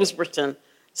 Everything was Britain.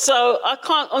 So I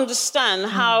can't understand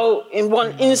how, in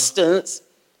one instance,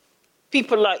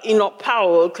 people like Enoch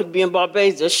Powell could be in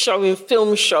Barbados showing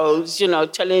film shows, you know,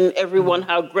 telling everyone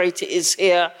how great it is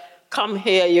here. Come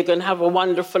here, you're going to have a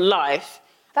wonderful life.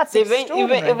 That's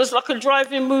extraordinary. It was like a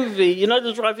drive-in movie. You know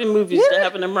the drive-in movies they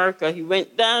have in America? He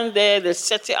went down there, they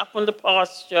set it up on the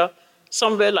pasture,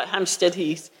 somewhere like Hampstead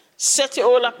Heath. Set it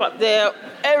all up there.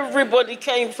 Everybody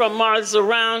came from miles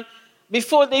around.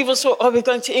 Before they even saw, we're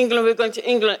going to England,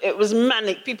 it was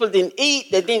manic. People didn't eat,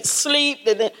 they didn't sleep,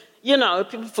 you know,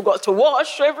 people forgot to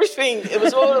wash, everything. It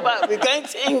was all about, we're going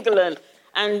to England.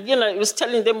 And, you know, it was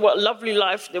telling them what a lovely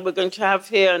life they were going to have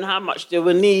here and how much they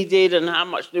were needed and how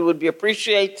much they would be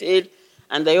appreciated.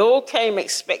 And they all came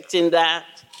expecting that.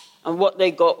 And what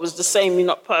they got was the same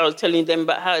Enoch Powell telling them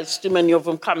about how it's too many of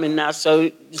them coming now,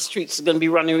 so the streets are going to be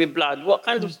running with blood. What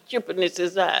kind of stupidness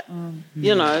is that? Mm-hmm.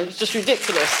 You know, it's just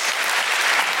ridiculous.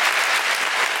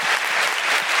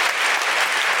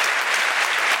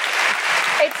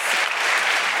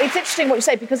 It's interesting what you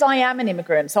say, because I am an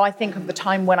immigrant, so I think of the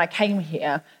time when I came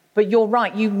here. But you're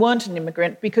right, you weren't an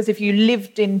immigrant, because if you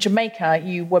lived in Jamaica,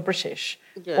 you were British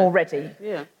already.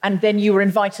 Yeah. And then you were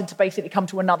invited to basically come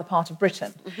to another part of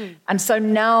Britain. Mm-hmm. And so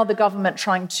now the government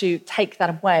trying to take that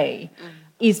away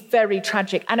is very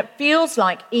tragic. And it feels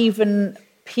like even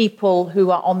people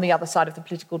who are on the other side of the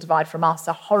political divide from us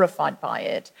are horrified by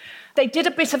it. They did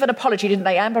a bit of an apology, didn't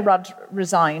they? Amber Rudd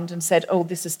resigned and said,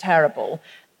 this is terrible.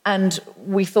 And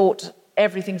we thought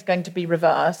everything's going to be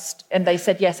reversed. And they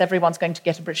said, yes, everyone's going to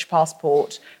get a British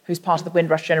passport who's part of the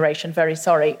Windrush generation. Very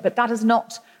sorry. But that has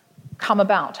not come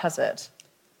about, has it?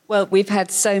 Well, we've had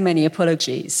so many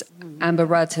apologies. Amber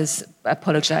Rudd has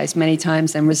apologised many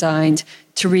times and resigned.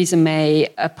 Theresa May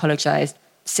apologised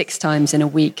 6 times in a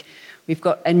week. We've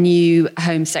got a new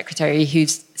Home Secretary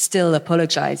who's still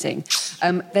apologising.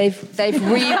 They've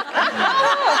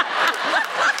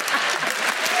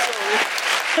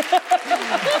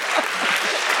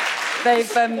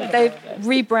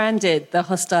rebranded the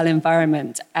hostile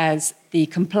environment as the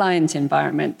compliant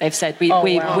environment. They've said,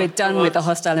 we're done with the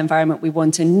hostile environment. We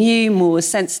want a new, more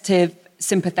sensitive,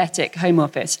 sympathetic Home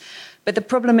Office. But the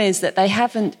problem is that they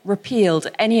haven't repealed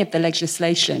any of the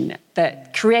legislation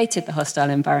that created the hostile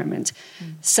environment.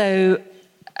 So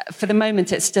for the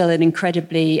moment, it's still an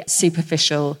incredibly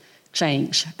superficial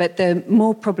change. But the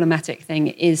more problematic thing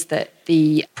is that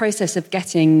the process of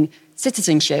getting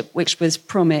citizenship, which was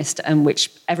promised and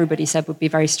which everybody said would be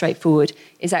very straightforward,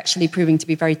 is actually proving to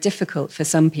be very difficult for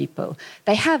some people.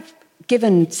 They have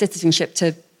given citizenship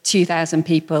to 2,000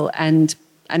 people, and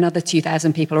another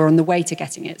 2,000 people are on the way to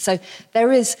getting it. So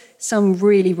there is some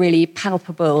really, really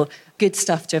palpable good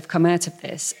stuff to have come out of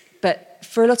this. But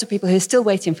for a lot of people who are still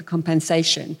waiting for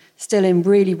compensation, still in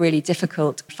really, really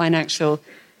difficult financial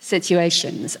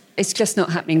situations, it's just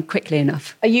not happening quickly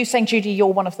enough. Are you saying, Judy, you're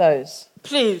one of those?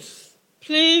 Please,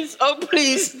 Please,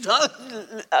 don't.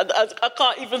 I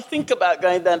can't even think about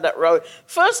going down that road.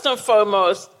 First and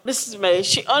foremost, Mrs. May,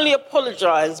 she only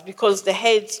apologised because the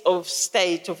heads of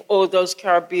state of all those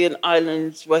Caribbean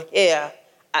islands were here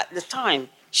at the time.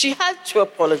 She had to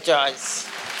apologise.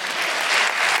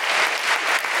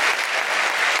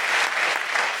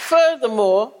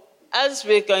 Furthermore, as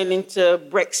we're going into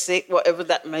Brexit, whatever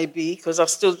that may be, because I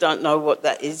still don't know what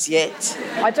that is yet.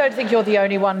 I don't think you're the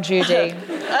only one, Judy.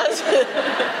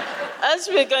 As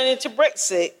we're going into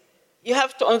Brexit, you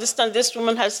have to understand this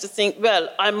woman has to think, well,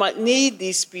 I might need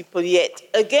these people yet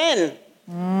again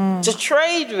to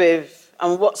trade with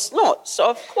and what's not. So,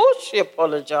 of course, she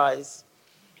apologised.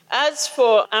 As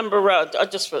for Amber Rudd, I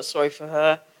just felt sorry for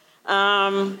her.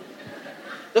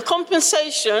 The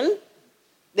compensation,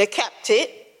 they capped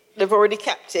it. They've already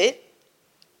capped it.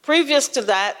 Previous to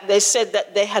that, they said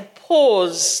that they had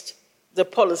paused the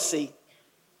policy.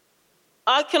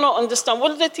 I cannot understand.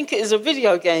 What do they think it is, a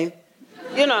video game?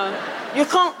 You know, you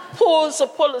can't pause a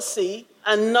policy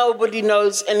and nobody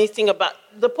knows anything about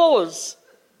the pause.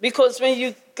 Because when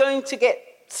you're going to get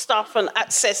stuff and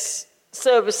access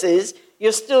services,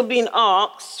 you're still being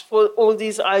asked for all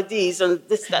these IDs and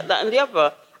this, that, and the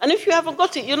other. And if you haven't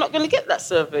got it, you're not going to get that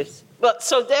service. But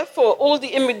so therefore, all the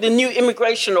new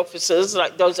immigration officers,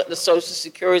 like those at the Social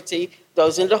Security,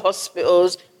 those in the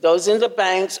hospitals, those in the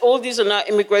banks, all these are now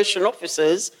immigration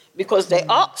officers because they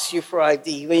ask you for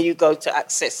ID when you go to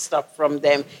access stuff from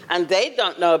them. And they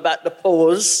don't know about the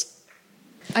pause.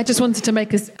 I just wanted to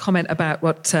make a comment about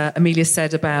what Amelia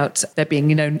said about there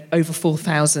being, over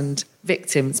 4,000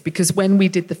 victims, because when we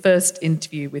did the first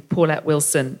interview with Paulette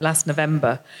Wilson last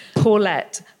November,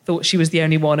 Paulette thought she was the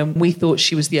only one and we thought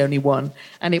she was the only one.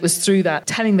 And it was through that,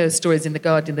 telling those stories in The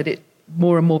Guardian, that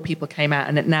more and more people came out,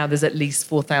 and that now there's at least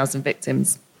 4,000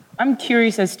 victims. I'm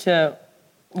curious as to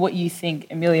what you think,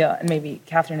 Amelia, and maybe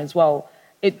Catherine as well.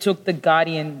 It took The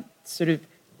Guardian sort of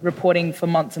reporting for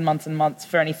months and months and months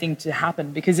for anything to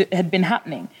happen, because it had been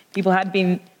happening. People had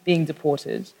been being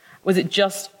deported. Was it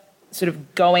just sort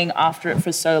of going after it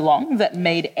for so long that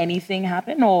made anything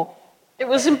happen, or? It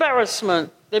was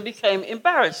embarrassment. They became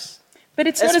embarrassed. But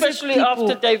it's not especially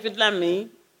after David Lammy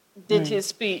did his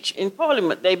speech in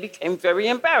Parliament. They became very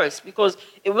embarrassed because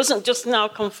it wasn't just now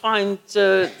confined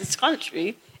to this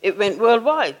country. It went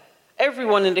worldwide.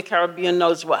 Everyone in the Caribbean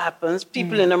knows what happens.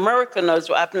 People in America knows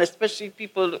what happened, especially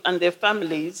people and their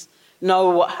families know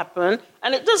what happened.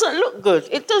 And it doesn't look good.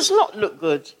 It does not look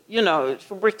good,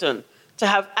 for Britain to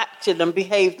have acted and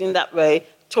behaved in that way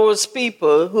towards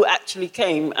people who actually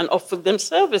came and offered them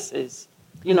services,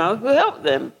 who helped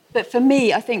them. But for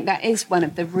me, I think that is one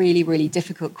of the really, really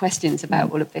difficult questions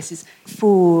about all of this is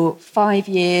for 5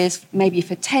 years, maybe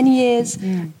for 10 years,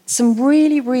 some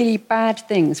really, really bad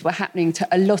things were happening to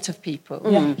a lot of people.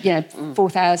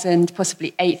 4,000,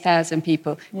 possibly 8,000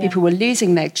 people. Yeah. People were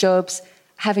losing their jobs,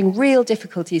 having real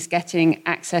difficulties getting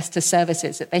access to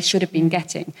services that they should have been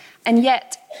getting. And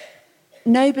yet,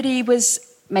 nobody was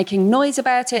making noise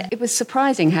about it. It was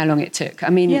surprising how long it took.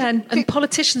 And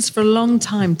politicians for a long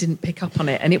time didn't pick up on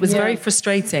it, and it was very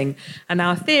frustrating. And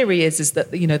our theory is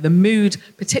that the mood,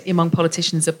 particularly among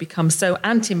politicians, have become so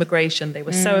anti-immigration. They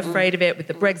were so afraid of it with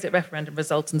the Brexit referendum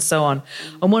result and so on.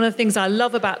 And one of the things I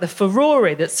love about the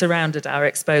furore that surrounded our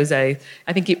expose, I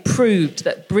think it proved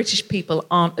that British people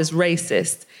aren't as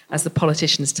racist as the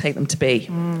politicians take them to be.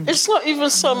 It's not even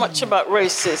so much about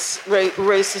racist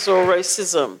or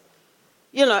racism.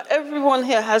 Everyone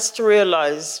here has to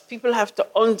realise, people have to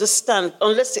understand,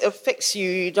 unless it affects you,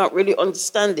 you don't really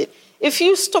understand it. If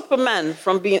you stop a man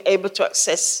from being able to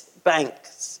access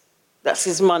banks, that's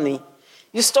his money.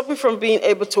 You stop him from being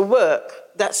able to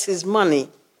work, that's his money.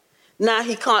 Now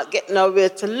he can't get nowhere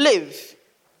to live.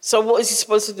 So what is he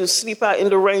supposed to do? Sleep out in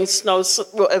the rain, snow,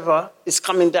 whatever is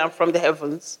coming down from the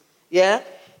heavens? Yeah?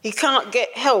 He can't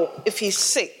get help if he's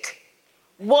sick.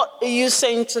 What are you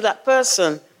saying to that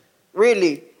person?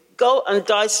 Really, go and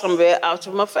die somewhere out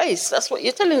of my face. That's what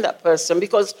you're telling that person,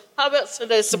 because how else are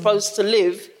they supposed to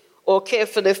live or care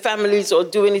for their families or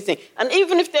do anything? And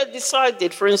even if they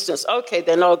decided, for instance, okay,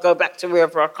 then I'll go back to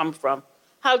wherever I come from,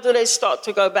 how do they start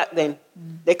to go back then?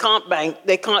 They can't bank,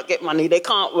 they can't get money, they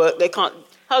can't work,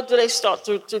 how do they start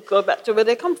to go back to where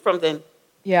they come from then?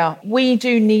 Yeah, we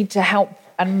do need to help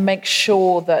and make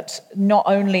sure that not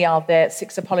only are there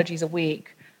 6 apologies a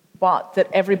week, but that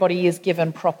everybody is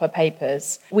given proper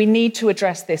papers. We need to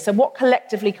address this. So what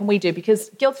collectively can we do?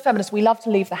 Because Guilty Feminists, we love to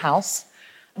leave the house.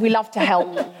 We love to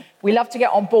help. We love to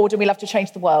get on board and we love to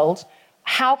change the world.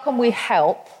 How can we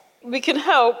help? We can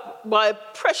help by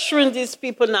pressuring these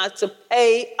people now to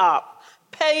pay up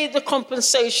pay the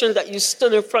compensation that you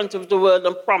stood in front of the world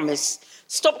and promised.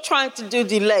 Stop trying to do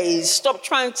delays. Stop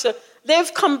trying to...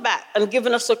 They've come back and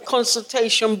given us a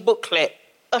consultation booklet.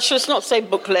 I should not say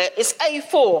booklet. It's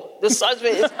A4. The size of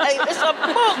it is A. It's a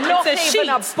book. Not it's even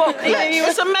a booklet.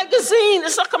 It's a magazine.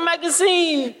 It's like a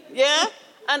magazine. Yeah?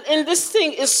 And in this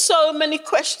thing is so many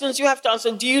questions you have to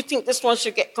answer. Do you think this one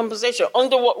should get compensation?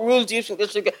 Under what rule do you think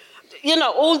this should get... You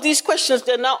know, all these questions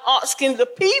they're now asking the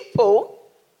people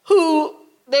who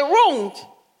they're wronged.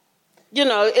 You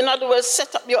know, in other words,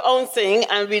 set up your own thing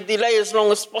and we delay as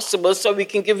long as possible so we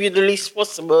can give you the least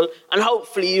possible, and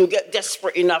hopefully you'll get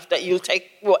desperate enough that you'll take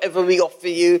whatever we offer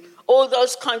you. All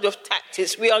those kind of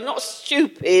tactics. We are not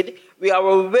stupid. We are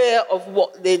aware of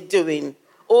what they're doing.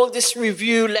 All this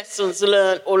review, lessons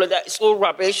learned, all of that, it's all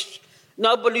rubbish.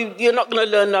 You're not going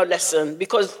to learn no lesson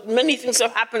because many things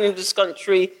have happened in this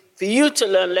country for you to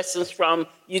learn lessons from.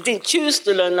 You didn't choose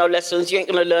to learn no lessons. You ain't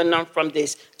going to learn none from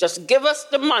this. Just give us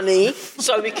the money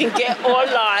so we can get our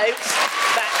lives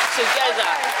back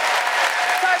together.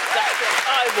 That's what I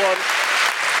want.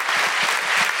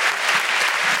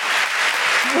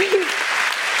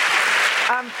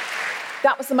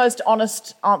 That was the most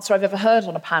honest answer I've ever heard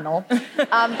on a panel.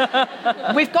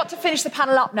 We've got to finish the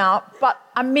panel up now, but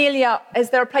Amelia, is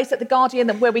there a place at The Guardian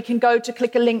where we can go to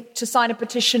click a link to sign a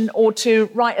petition or to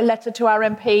write a letter to our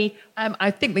MP?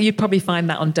 I think that you'd probably find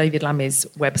that on David Lammy's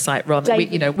website, Ron. We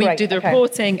do the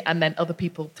reporting and then other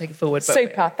people take it forward. But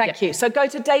super, thank you. So go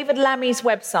to David Lammy's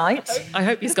website. I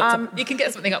hope he's got you can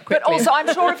get something up quickly. But also,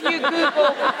 I'm sure if you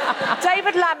Google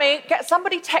David Lammy,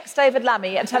 somebody text David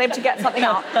Lammy and tell him to get something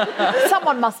up.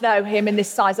 Someone must know him in this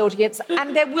size audience.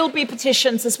 And there will be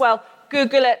petitions as well.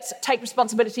 Google it, take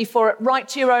responsibility for it, write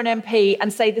to your own MP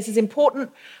and say this is important.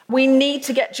 We need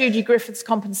to get Judy Griffiths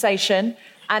compensation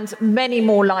and many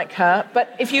more like her.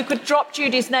 But if you could drop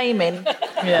Judy's name in,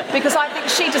 because I think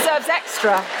she deserves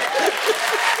extra.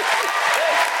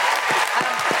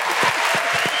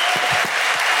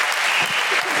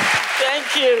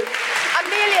 Thank you.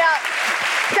 Amelia,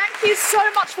 thank you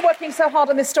so much for working so hard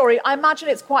on this story. I imagine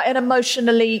it's quite an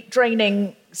emotionally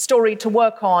draining story to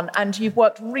work on, and you've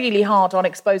worked really hard on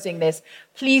exposing this.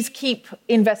 Please keep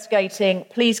investigating.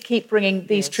 Please keep bringing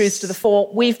these truths to the fore.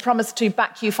 We've promised to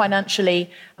back you financially.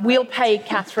 We'll pay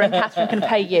Catherine. Catherine can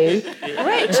pay you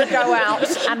to go out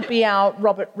and be our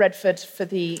Robert Redford for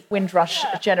the Windrush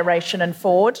Generation and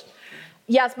Ford.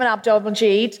 Yasmin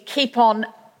Abdel-Majid, keep on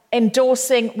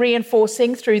endorsing,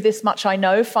 reinforcing through This Much I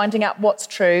Know, finding out what's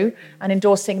true and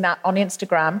endorsing that on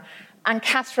Instagram. And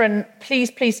Catherine, please,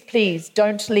 please, please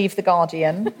don't leave The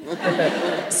Guardian.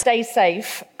 Stay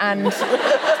safe and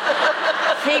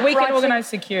keep We can writing. organise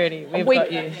security. We've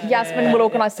got you. Yasmin will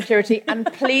organise security.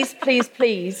 And please, please,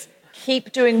 please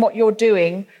keep doing what you're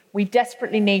doing. We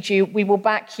desperately need you. We will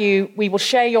back you. We will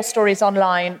share your stories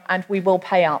online and we will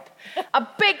pay up. A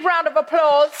big round of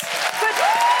applause for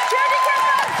Judy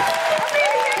Griffiths,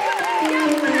 Amelia Nicholas,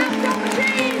 Yasmin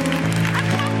Abdel-Majid,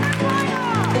 and Catherine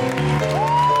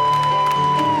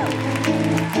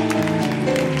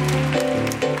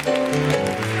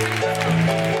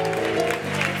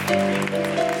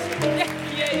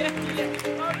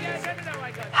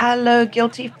Hello,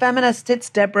 guilty feminists. It's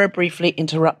Deborah briefly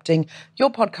interrupting your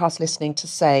podcast listening to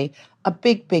say a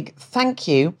big, big thank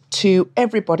you to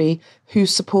everybody who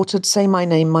supported Say My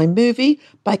Name, My Movie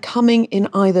by coming in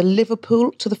either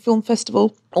Liverpool to the film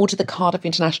festival or to the Cardiff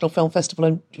International Film Festival.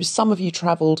 And some of you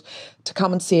travelled to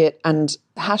come and see it and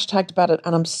hashtagged about it.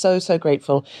 And I'm so, so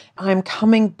grateful. I'm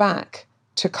coming back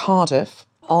to Cardiff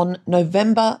on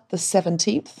November the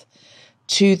 17th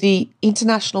to the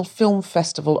International Film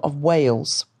Festival of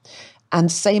Wales. And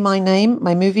Say My Name,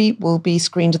 My Movie, will be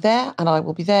screened there, and I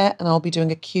will be there, and I'll be doing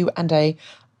a Q&A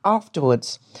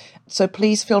afterwards. So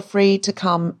please feel free to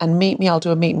come and meet me. I'll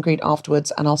do a meet and greet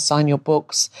afterwards, and I'll sign your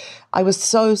books. I was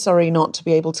so sorry not to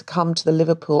be able to come to the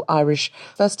Liverpool Irish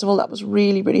Festival. That was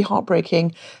really, really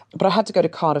heartbreaking. But I had to go to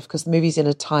Cardiff because the movie's in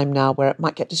a time now where it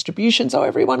might get distribution so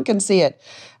everyone can see it.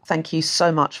 Thank you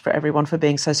so much for everyone for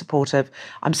being so supportive.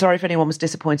 I'm sorry if anyone was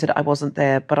disappointed I wasn't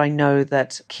there, but I know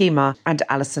that Kima and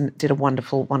Alison did a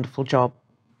wonderful, wonderful job.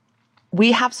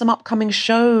 We have some upcoming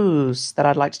shows that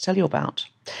I'd like to tell you about.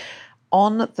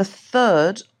 On the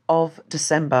 3rd of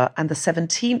December and the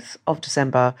 17th of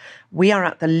December, we are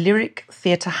at the Lyric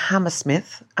Theatre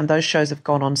Hammersmith, and those shows have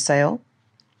gone on sale.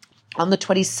 On the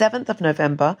 27th of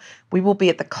November, we will be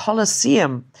at the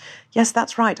Colosseum. Yes,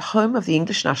 that's right, home of the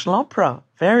English National Opera.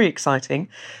 Very exciting.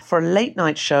 For a late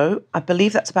night show, I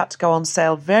believe that's about to go on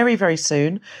sale very, very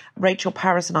soon. Rachel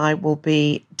Paris and I will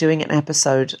be doing an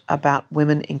episode about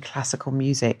women in classical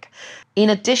music. In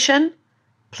addition,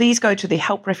 please go to the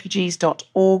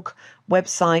helprefugees.org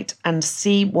website and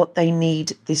see what they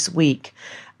need this week.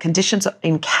 Conditions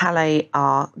in Calais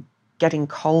are getting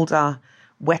colder,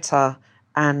 wetter,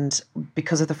 and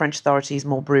because of the French authorities,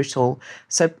 more brutal.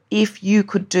 So if you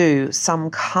could do some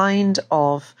kind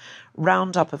of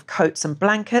roundup of coats and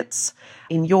blankets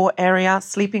in your area,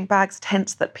 sleeping bags,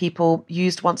 tents that people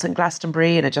used once in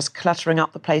Glastonbury and are just cluttering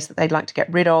up the place that they'd like to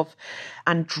get rid of,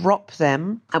 and drop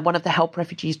them at one of the Help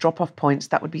Refugees drop-off points,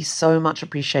 that would be so much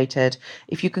appreciated.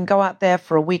 If you can go out there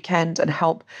for a weekend and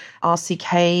help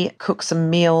RCK cook some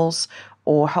meals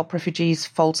or help refugees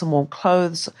fold some warm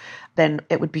clothes, then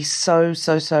it would be so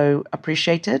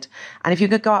appreciated. And if you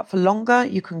could go out for longer,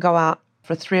 you can go out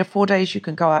for 3 or 4 days, you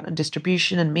can go out on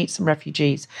distribution and meet some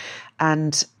refugees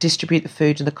and distribute the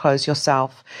food and the clothes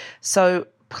yourself. So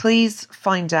please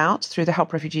find out through the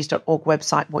helprefugees.org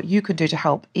website what you can do to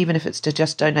help, even if it's to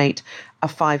just donate a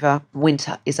 $5.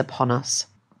 Winter is upon us.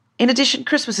 In addition,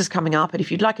 Christmas is coming up, and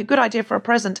if you'd like a good idea for a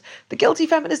present, the Guilty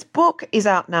Feminist book is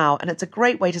out now, and it's a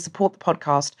great way to support the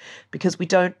podcast because we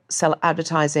don't sell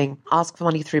advertising, ask for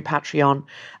money through Patreon.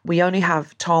 We only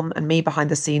have Tom and me behind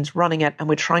the scenes running it, and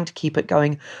we're trying to keep it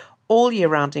going all year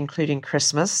round, including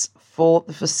Christmas, for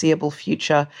the foreseeable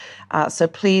future. So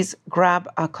please grab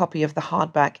a copy of the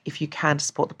hardback if you can to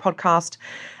support the podcast.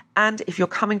 And if you're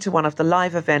coming to one of the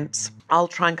live events, I'll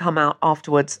try and come out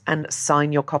afterwards and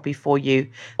sign your copy for you.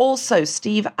 Also,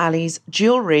 Steve Alley's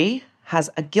Jewelry has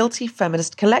a Guilty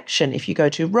Feminist collection. If you go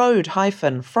to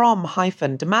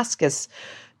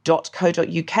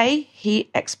road-from-damascus.co.uk, he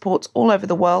exports all over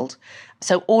the world.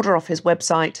 So order off his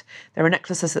website. There are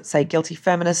necklaces that say Guilty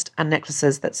Feminist and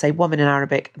necklaces that say Woman in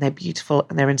Arabic. And they're beautiful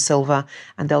and they're in silver.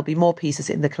 And there'll be more pieces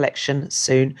in the collection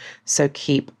soon. So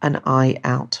keep an eye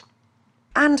out.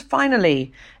 And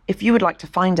finally, if you would like to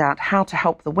find out how to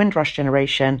help the Windrush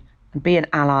Generation and be an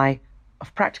ally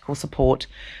of practical support,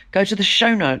 go to the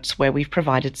show notes where we've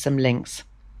provided some links.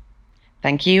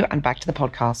 Thank you, and back to the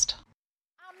podcast.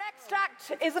 Our next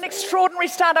act is an extraordinary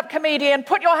stand-up comedian.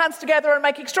 Put your hands together and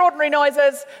make extraordinary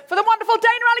noises for the wonderful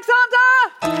Dana Alexander!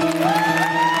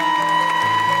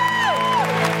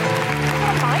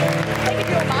 They give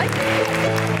you a mic.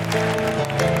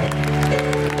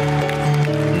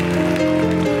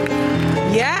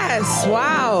 Yes,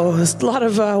 wow. There's a lot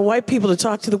of white people to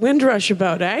talk to the Windrush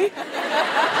about, eh?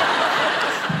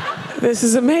 This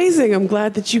is amazing. I'm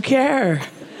glad that you care.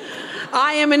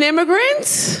 I am an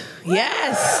immigrant.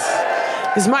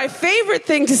 Yes. It's my favorite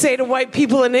thing to say to white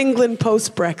people in England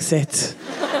post-Brexit.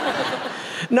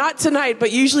 Not tonight,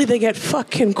 but usually they get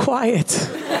fucking quiet.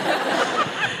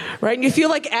 Right? And you feel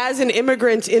like as an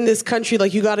immigrant in this country,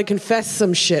 like you got to confess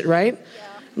some shit, right? Yeah.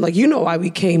 Like, you know why we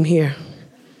came here.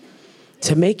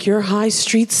 To make your high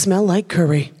streets smell like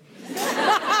curry.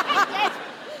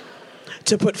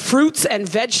 To put fruits and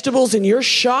vegetables in your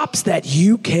shops that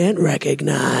you can't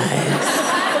recognize.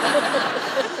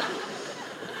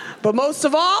 But most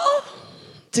of all,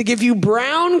 to give you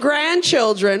brown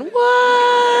grandchildren.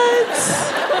 What?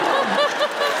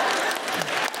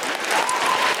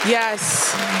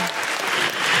 Yes.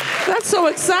 That's so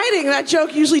exciting. That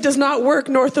joke usually does not work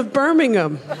north of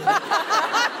Birmingham.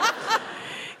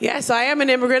 Yes, I am an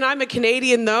immigrant. I'm a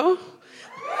Canadian, though.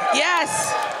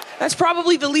 Yes. That's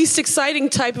probably the least exciting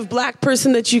type of black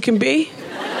person that you can be.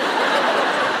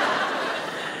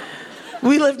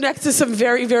 We live next to some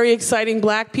very, very exciting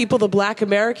black people, the Black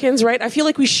Americans, right? I feel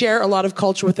like we share a lot of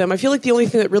culture with them. I feel like the only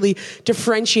thing that really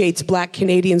differentiates black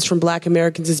Canadians from black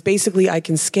Americans is basically I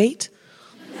can skate,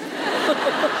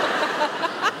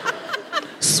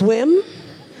 swim,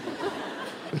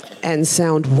 and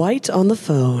sound white on the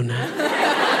phone.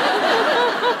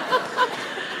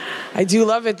 I do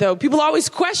love it, though. People always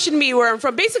question me where I'm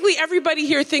from. Basically, everybody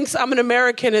here thinks I'm an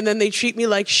American, and then they treat me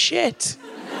like shit.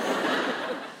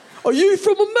 Are you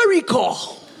from America?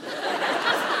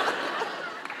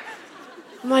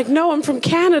 I'm like, no, I'm from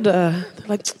Canada. They're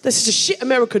like, this is just shit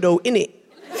America, though, innit?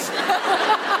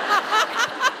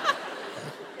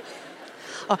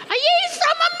 Are you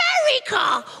from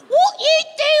America? What you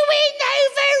doing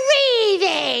over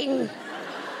reading?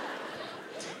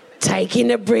 Taking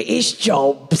the British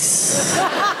jobs.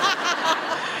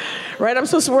 Right, I'm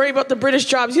supposed to worry about the British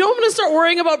jobs. You know, I'm going to start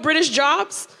worrying about British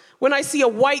jobs when I see a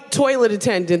white toilet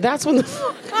attendant. That's when the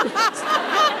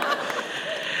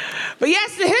But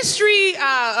yes, the history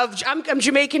I'm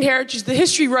Jamaican heritage. The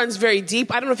history runs very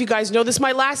deep. I don't know if you guys know this.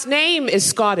 My last name is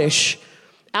Scottish.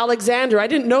 Alexander. I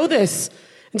didn't know this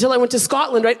until I went to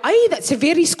Scotland, right? Aye, that's a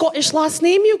very Scottish last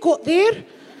name you got there.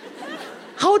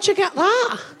 How'd you get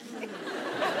that?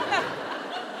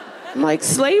 I'm like,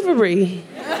 slavery.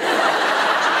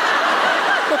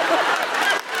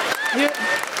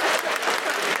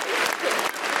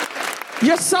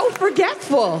 You're so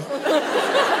forgetful.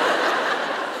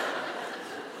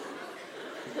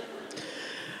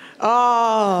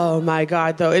 Oh, my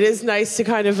God, though. It is nice to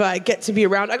kind of get to be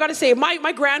around. I got to say,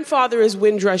 my grandfather is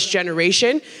Windrush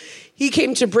Generation. He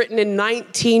came to Britain in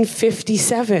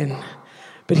 1957,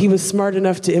 but he was smart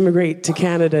enough to immigrate to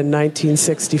Canada in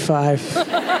 1965.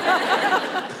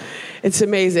 It's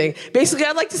amazing. Basically,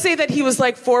 I'd like to say that he was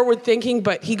like forward-thinking,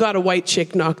 but he got a white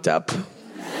chick knocked up.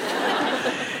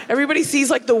 Everybody sees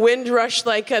like the Windrush,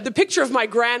 like the picture of my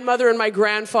grandmother and my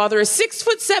grandfather, a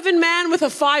 6'7" man with a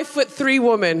 5'3"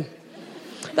 woman.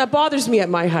 That bothers me at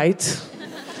my height.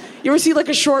 You ever see like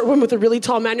a short woman with a really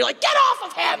tall man? You're like, get off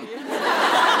of him!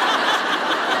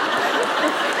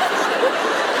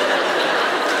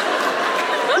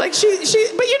 Like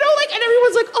but you know, like, and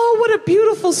everyone's like, oh, what a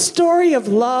beautiful story of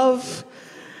love.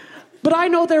 But I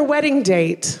know their wedding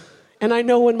date, and I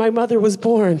know when my mother was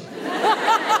born.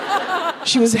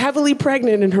 She was heavily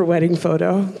pregnant in her wedding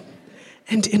photo,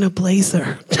 and in a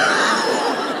blazer.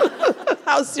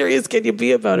 How serious can you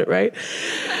be about it, right?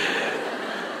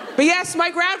 But yes, my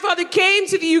grandfather came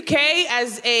to the UK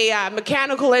as a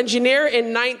mechanical engineer in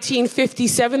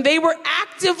 1957. They were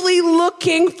actively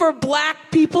looking for black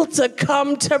people to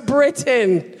come to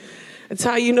Britain. That's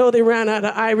how you know they ran out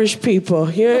of Irish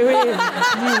people. You know what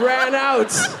I mean? You ran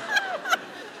out.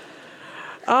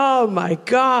 Oh my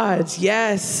God,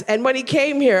 yes. And when he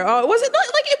came here, I'm not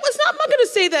going to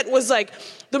say that was like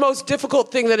the most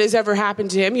difficult thing that has ever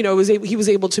happened to him. You know, he was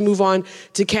able to move on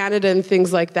to Canada and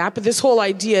things like that. But this whole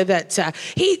idea that this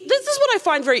is what I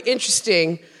find very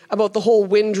interesting about the whole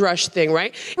Windrush thing,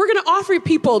 right? We're going to offer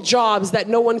people jobs that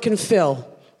no one can fill,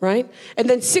 right? And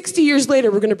then 60 years later,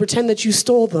 we're going to pretend that you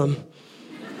stole them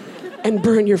and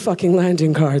burn your fucking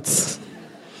landing cards.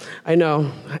 I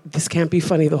know, this can't be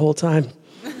funny the whole time.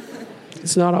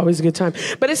 It's not always a good time.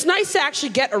 But it's nice to actually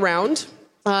get around.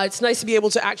 It's nice to be able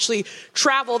to actually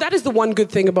travel. That is the one good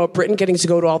thing about Britain, getting to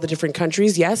go to all the different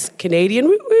countries. Yes, Canadian,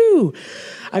 woo-woo.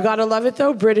 I gotta love it,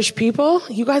 though. British people,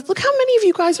 you guys, look how many of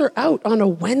you guys are out on a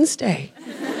Wednesday.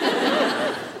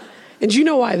 And do you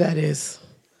know why that is?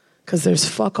 Because there's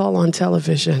fuck all on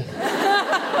television.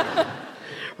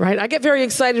 Right? I get very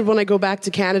excited when I go back to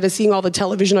Canada, seeing all the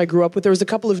television I grew up with. There was a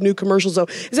couple of new commercials, though.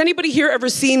 Has anybody here ever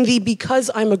seen the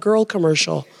Because I'm a Girl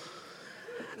commercial?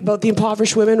 About the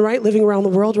impoverished women, right? Living around the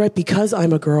world, right? Because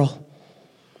I'm a girl,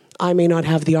 I may not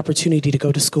have the opportunity to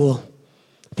go to school.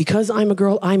 Because I'm a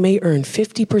girl, I may earn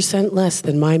 50% less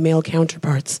than my male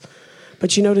counterparts.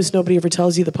 But you notice nobody ever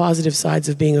tells you the positive sides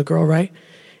of being a girl, right?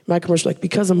 My commercial, like,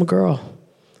 because I'm a girl,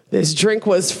 this drink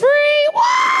was free.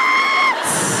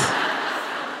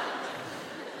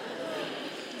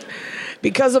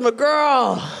 Because I'm a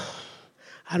girl,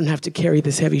 I don't have to carry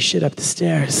this heavy shit up the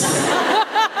stairs.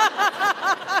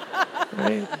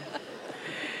 Right?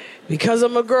 Because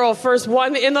I'm a girl, first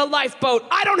one in the lifeboat,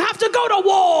 I don't have to go to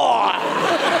war.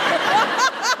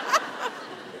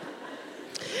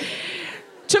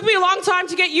 Took me a long time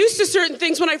to get used to certain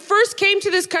things. When I first came to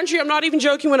this country, I'm not even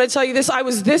joking when I tell you this, I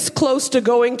was this close to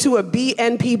going to a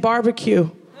BNP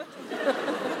barbecue.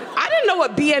 I didn't know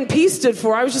what BNP stood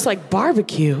for. I was just like,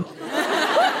 barbecue.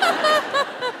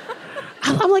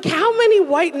 I'm like, how many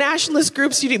white nationalist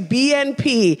groups do you do?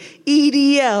 BNP,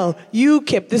 EDL,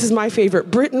 UKIP. This is my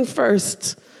favorite. Britain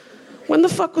first. When the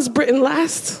fuck was Britain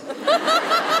last?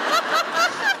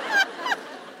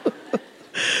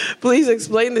 Please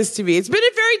explain this to me. It's been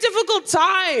a very difficult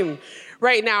time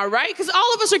right now, right? Because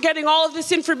all of us are getting all of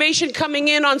this information coming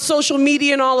in on social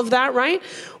media and all of that, right?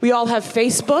 We all have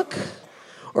Facebook,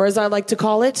 or as I like to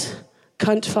call it,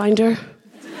 Cunt Finder.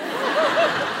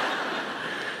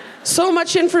 So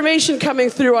much information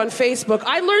coming through on Facebook.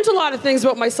 I learned a lot of things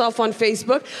about myself on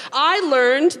Facebook. I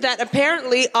learned that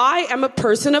apparently I am a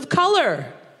person of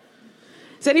color.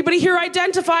 Does anybody here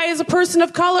identify as a person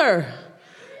of color?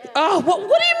 Oh, what do you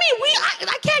mean?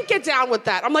 I can't get down with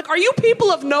that. I'm like, are you people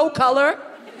of no color?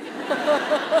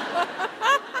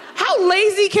 How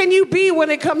lazy can you be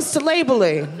when it comes to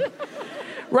labeling?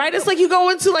 Right? It's like you go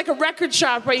into like a record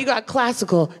shop, right? You got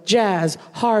classical, jazz,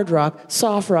 hard rock,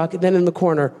 soft rock, and then in the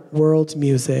corner, world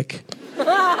music. It's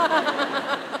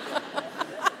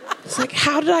like,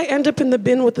 how did I end up in the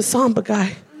bin with the samba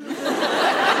guy?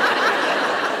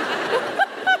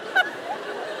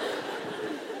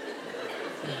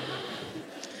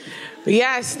 But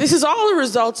yes, this is all a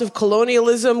result of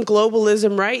colonialism,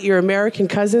 globalism, right? Your American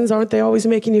cousins, aren't they always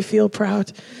making you feel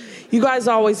proud? You guys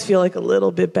always feel like a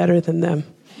little bit better than them.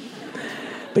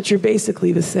 But you're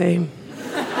basically the same.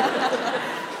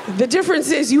 The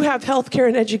difference is you have healthcare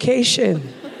and education.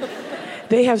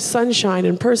 They have sunshine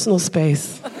and personal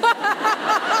space.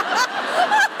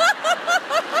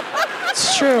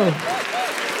 true.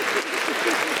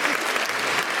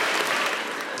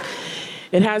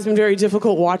 It has been very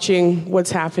difficult watching what's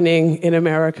happening in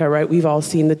America, right? We've all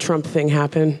seen the Trump thing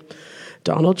happen.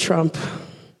 Donald Trump.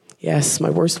 Yes, my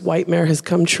worst nightmare has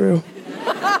come true.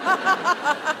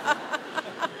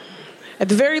 At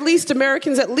the very least,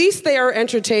 Americans, at least they are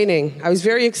entertaining. I was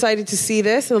very excited to see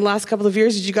this in the last couple of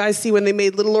years. Did you guys see when they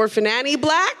made Little Orphan Annie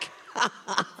black?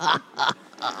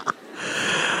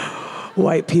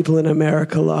 White people in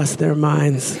America lost their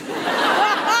minds.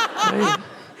 Right?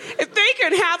 If they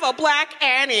can have a black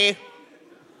Annie,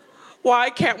 why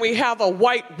can't we have a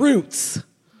white Roots?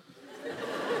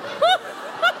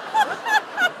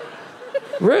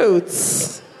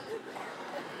 Roots?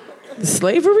 The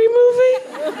slavery movie?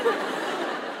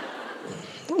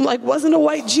 I'm like, wasn't a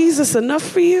white Jesus enough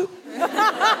for you?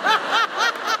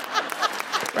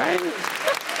 Right?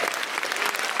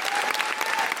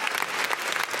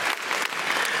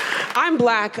 I'm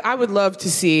black. I would love to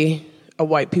see a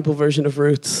white people version of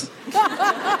Roots.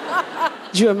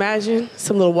 Could you imagine?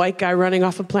 Some little white guy running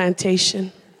off a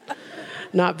plantation.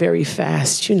 Not very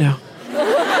fast, you know.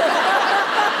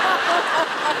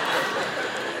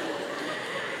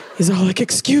 He's all like,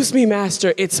 excuse me,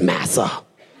 master, it's massa.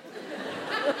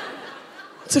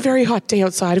 It's a very hot day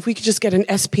outside. If we could just get an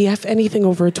SPF, anything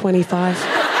over a 25.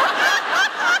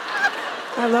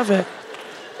 I love it.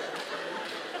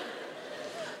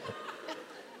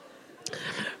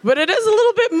 But it is a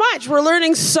little bit much. We're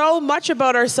learning so much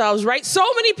about ourselves, right? So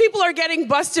many people are getting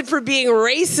busted for being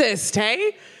racist,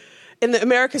 hey? In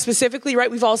America specifically,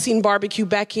 right? We've all seen Barbecue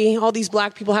Becky, all these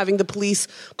black people having the police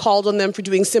called on them for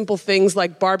doing simple things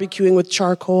like barbecuing with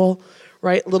charcoal,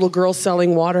 right? Little girls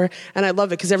selling water. And I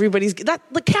love it because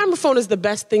the camera phone is the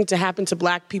best thing to happen to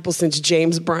black people since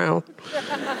James Brown.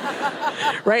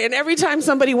 Right? And every time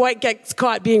somebody white gets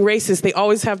caught being racist, they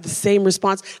always have the same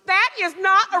response. That is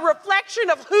not a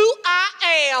reflection of who I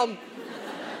am.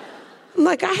 I'm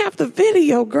like, I have the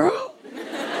video, girl.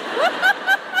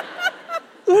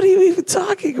 What are you even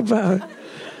talking about?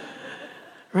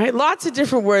 Right? Lots of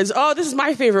different words. Oh, this is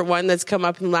my favorite one that's come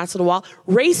up in the last little while.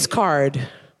 Race card.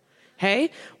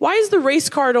 Hey? Why is the race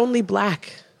card only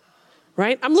black?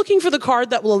 Right? I'm looking for the card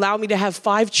that will allow me to have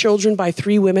 5 children by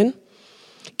 3 women,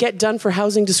 get done for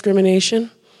housing discrimination,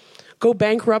 go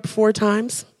bankrupt 4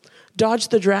 times, dodge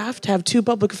the draft, have 2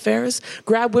 public affairs,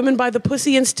 grab women by the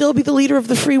pussy, and still be the leader of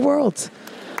the free world.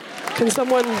 Can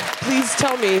someone please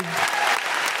tell me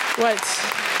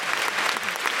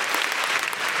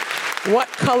what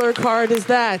color card is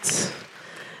that?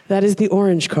 That is the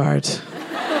orange card.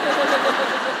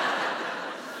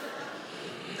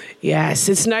 Yes,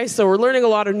 it's nice, though. We're learning a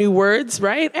lot of new words,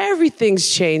 right? Everything's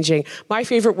changing. My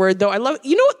favorite word, though, I love it.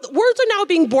 You know what? Words are now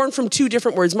being born from 2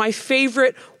 different words. My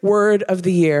favorite word of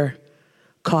the year,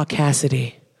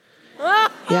 caucasity.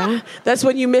 Yeah? That's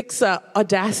when you mix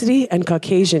audacity and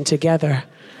Caucasian together.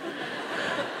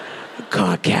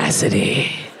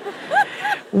 Caucasity.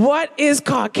 What is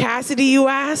caucasity, you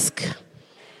ask?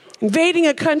 Invading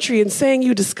a country and saying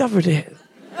you discovered it.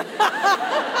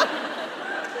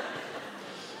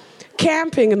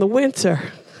 Camping in the winter.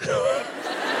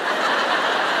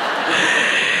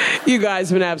 You guys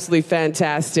have been absolutely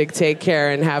fantastic. Take care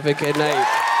and have a good night.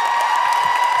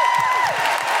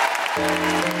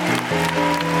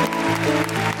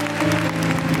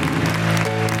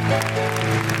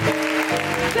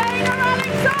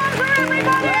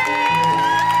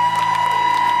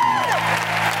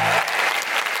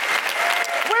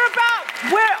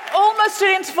 Almost at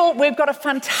interval, we've got a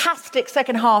fantastic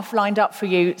second half lined up for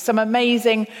you. Some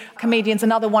amazing comedians,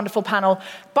 another wonderful panel.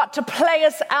 But to play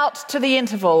us out to the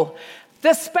interval,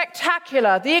 the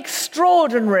spectacular, the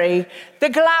extraordinary, the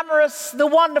glamorous, the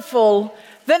wonderful,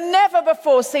 the never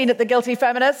before seen at the Guilty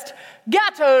Feminist,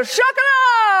 Gato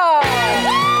Chocolat!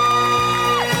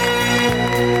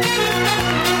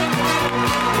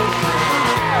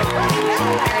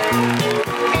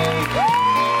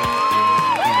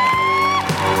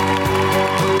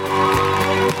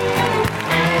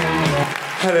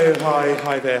 Hello,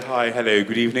 hi there, hi, hello,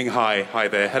 good evening, hi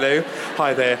there, hello,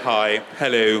 hi there, hi,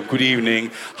 hello, good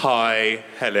evening, hi,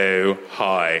 hello,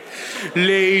 hi.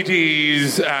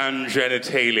 Ladies and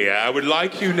genitalia, I would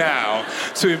like you now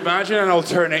to imagine an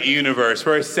alternate universe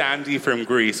where Sandy from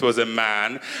Greece was a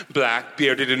man, black,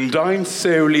 bearded, and dined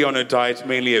solely on a diet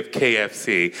mainly of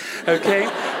KFC.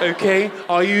 Okay,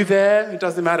 are you there? It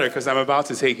doesn't matter because I'm about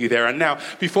to take you there. And now,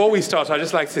 before we start, I'd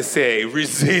just like to say,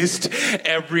 resist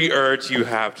every urge you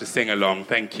have to sing along.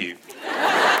 Thank you.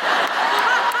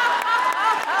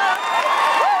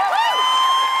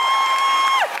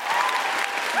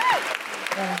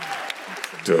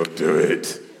 Don't do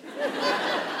it.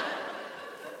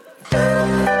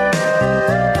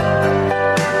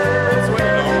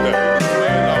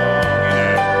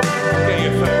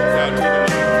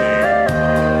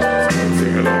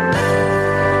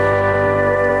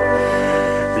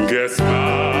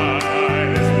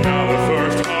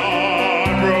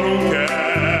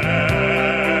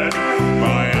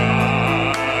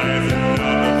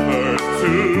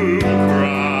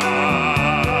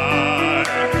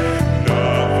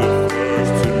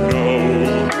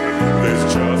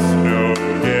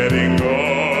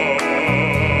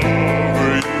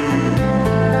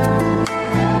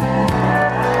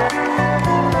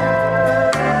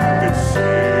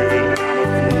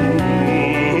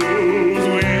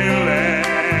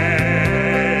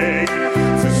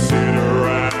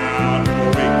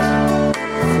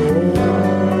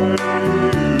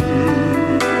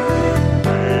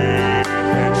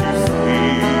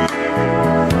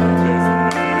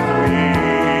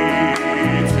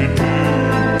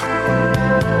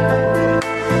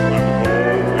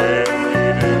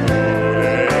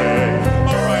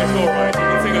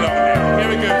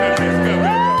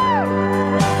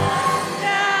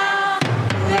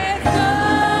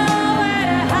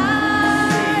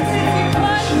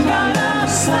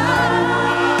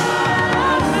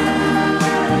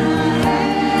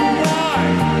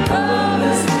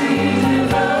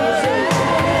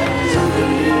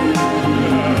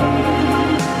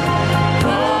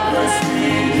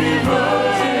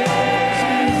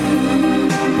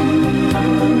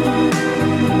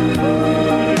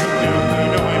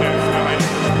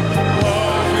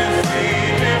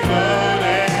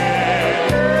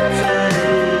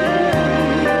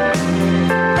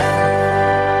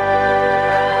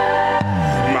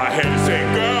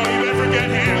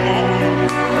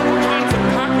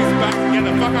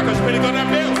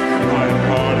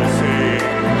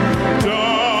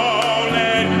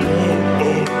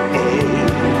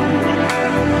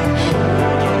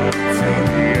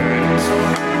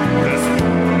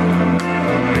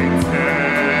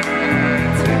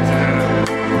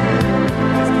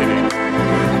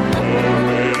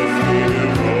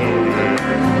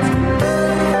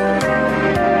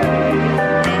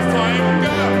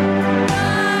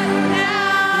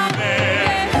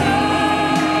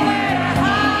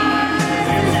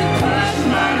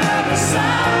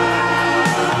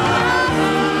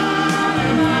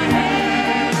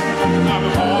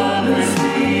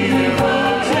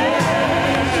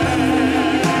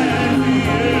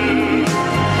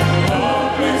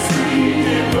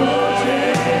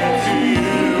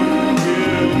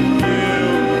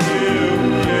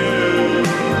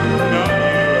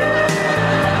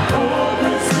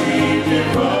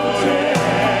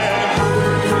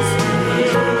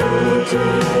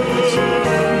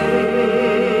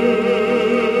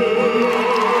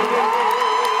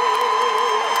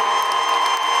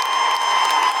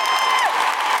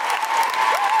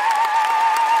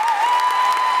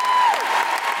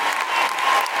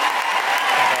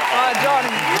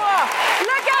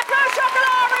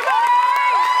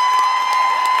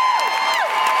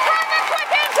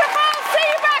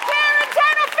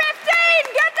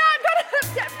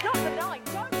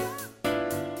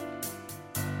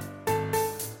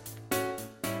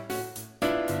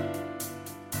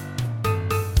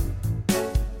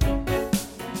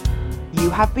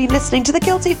 have been listening to The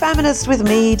Guilty Feminist with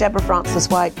me, Deborah Francis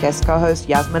White, guest co-host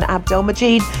Yasmin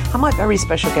Abdel-Majid, and my very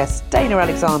special guests, Dana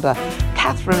Alexander,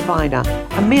 Catherine Viner,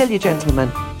 Amelia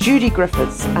Gentleman, Judy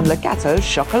Griffiths, and Legato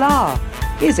Chocolat.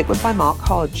 Music was by Mark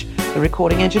Hodge. The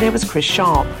recording engineer was Chris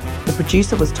Sharp. The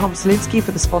producer was Tom Selinsky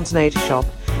for The Spontaneity Shop.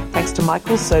 Thanks to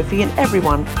Michael, Sophie, and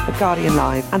everyone at Guardian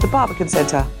Live and the Barbican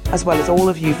Centre, as well as all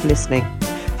of you for listening.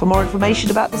 For more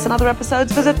information about this and other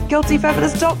episodes, visit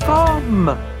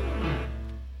guiltyfeminist.com.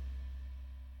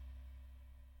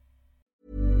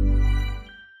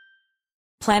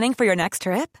 Planning for your next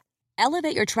trip?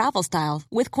 Elevate your travel style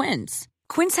with Quince.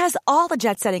 Quince has all the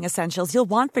jet-setting essentials you'll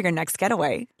want for your next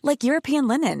getaway, like European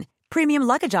linen, premium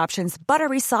luggage options,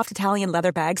 buttery soft Italian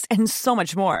leather bags, and so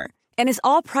much more. And is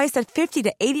all priced at 50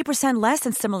 to 80% less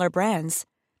than similar brands.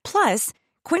 Plus,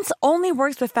 Quince only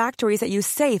works with factories that use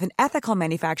safe and ethical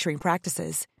manufacturing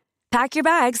practices. Pack your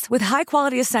bags with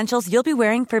high-quality essentials you'll be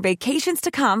wearing for vacations to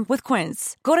come with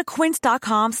Quince. Go to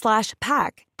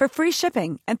quince.com/pack for free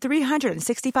shipping and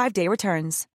 365-day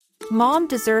returns. Mom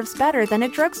deserves better than a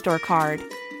drugstore card.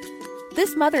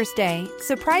 This Mother's Day,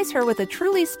 surprise her with a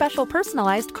truly special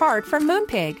personalized card from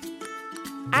Moonpig.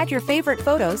 Add your favorite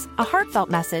photos, a heartfelt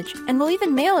message, and we'll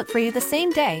even mail it for you the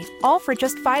same day, all for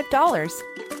just $5.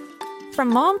 From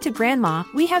mom to grandma,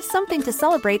 we have something to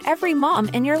celebrate every mom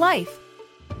in your life.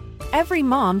 Every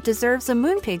mom deserves a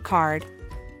Moonpig card.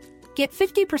 Get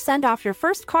 50% off your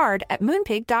first card at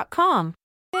moonpig.com.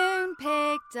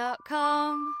 Moonpig.com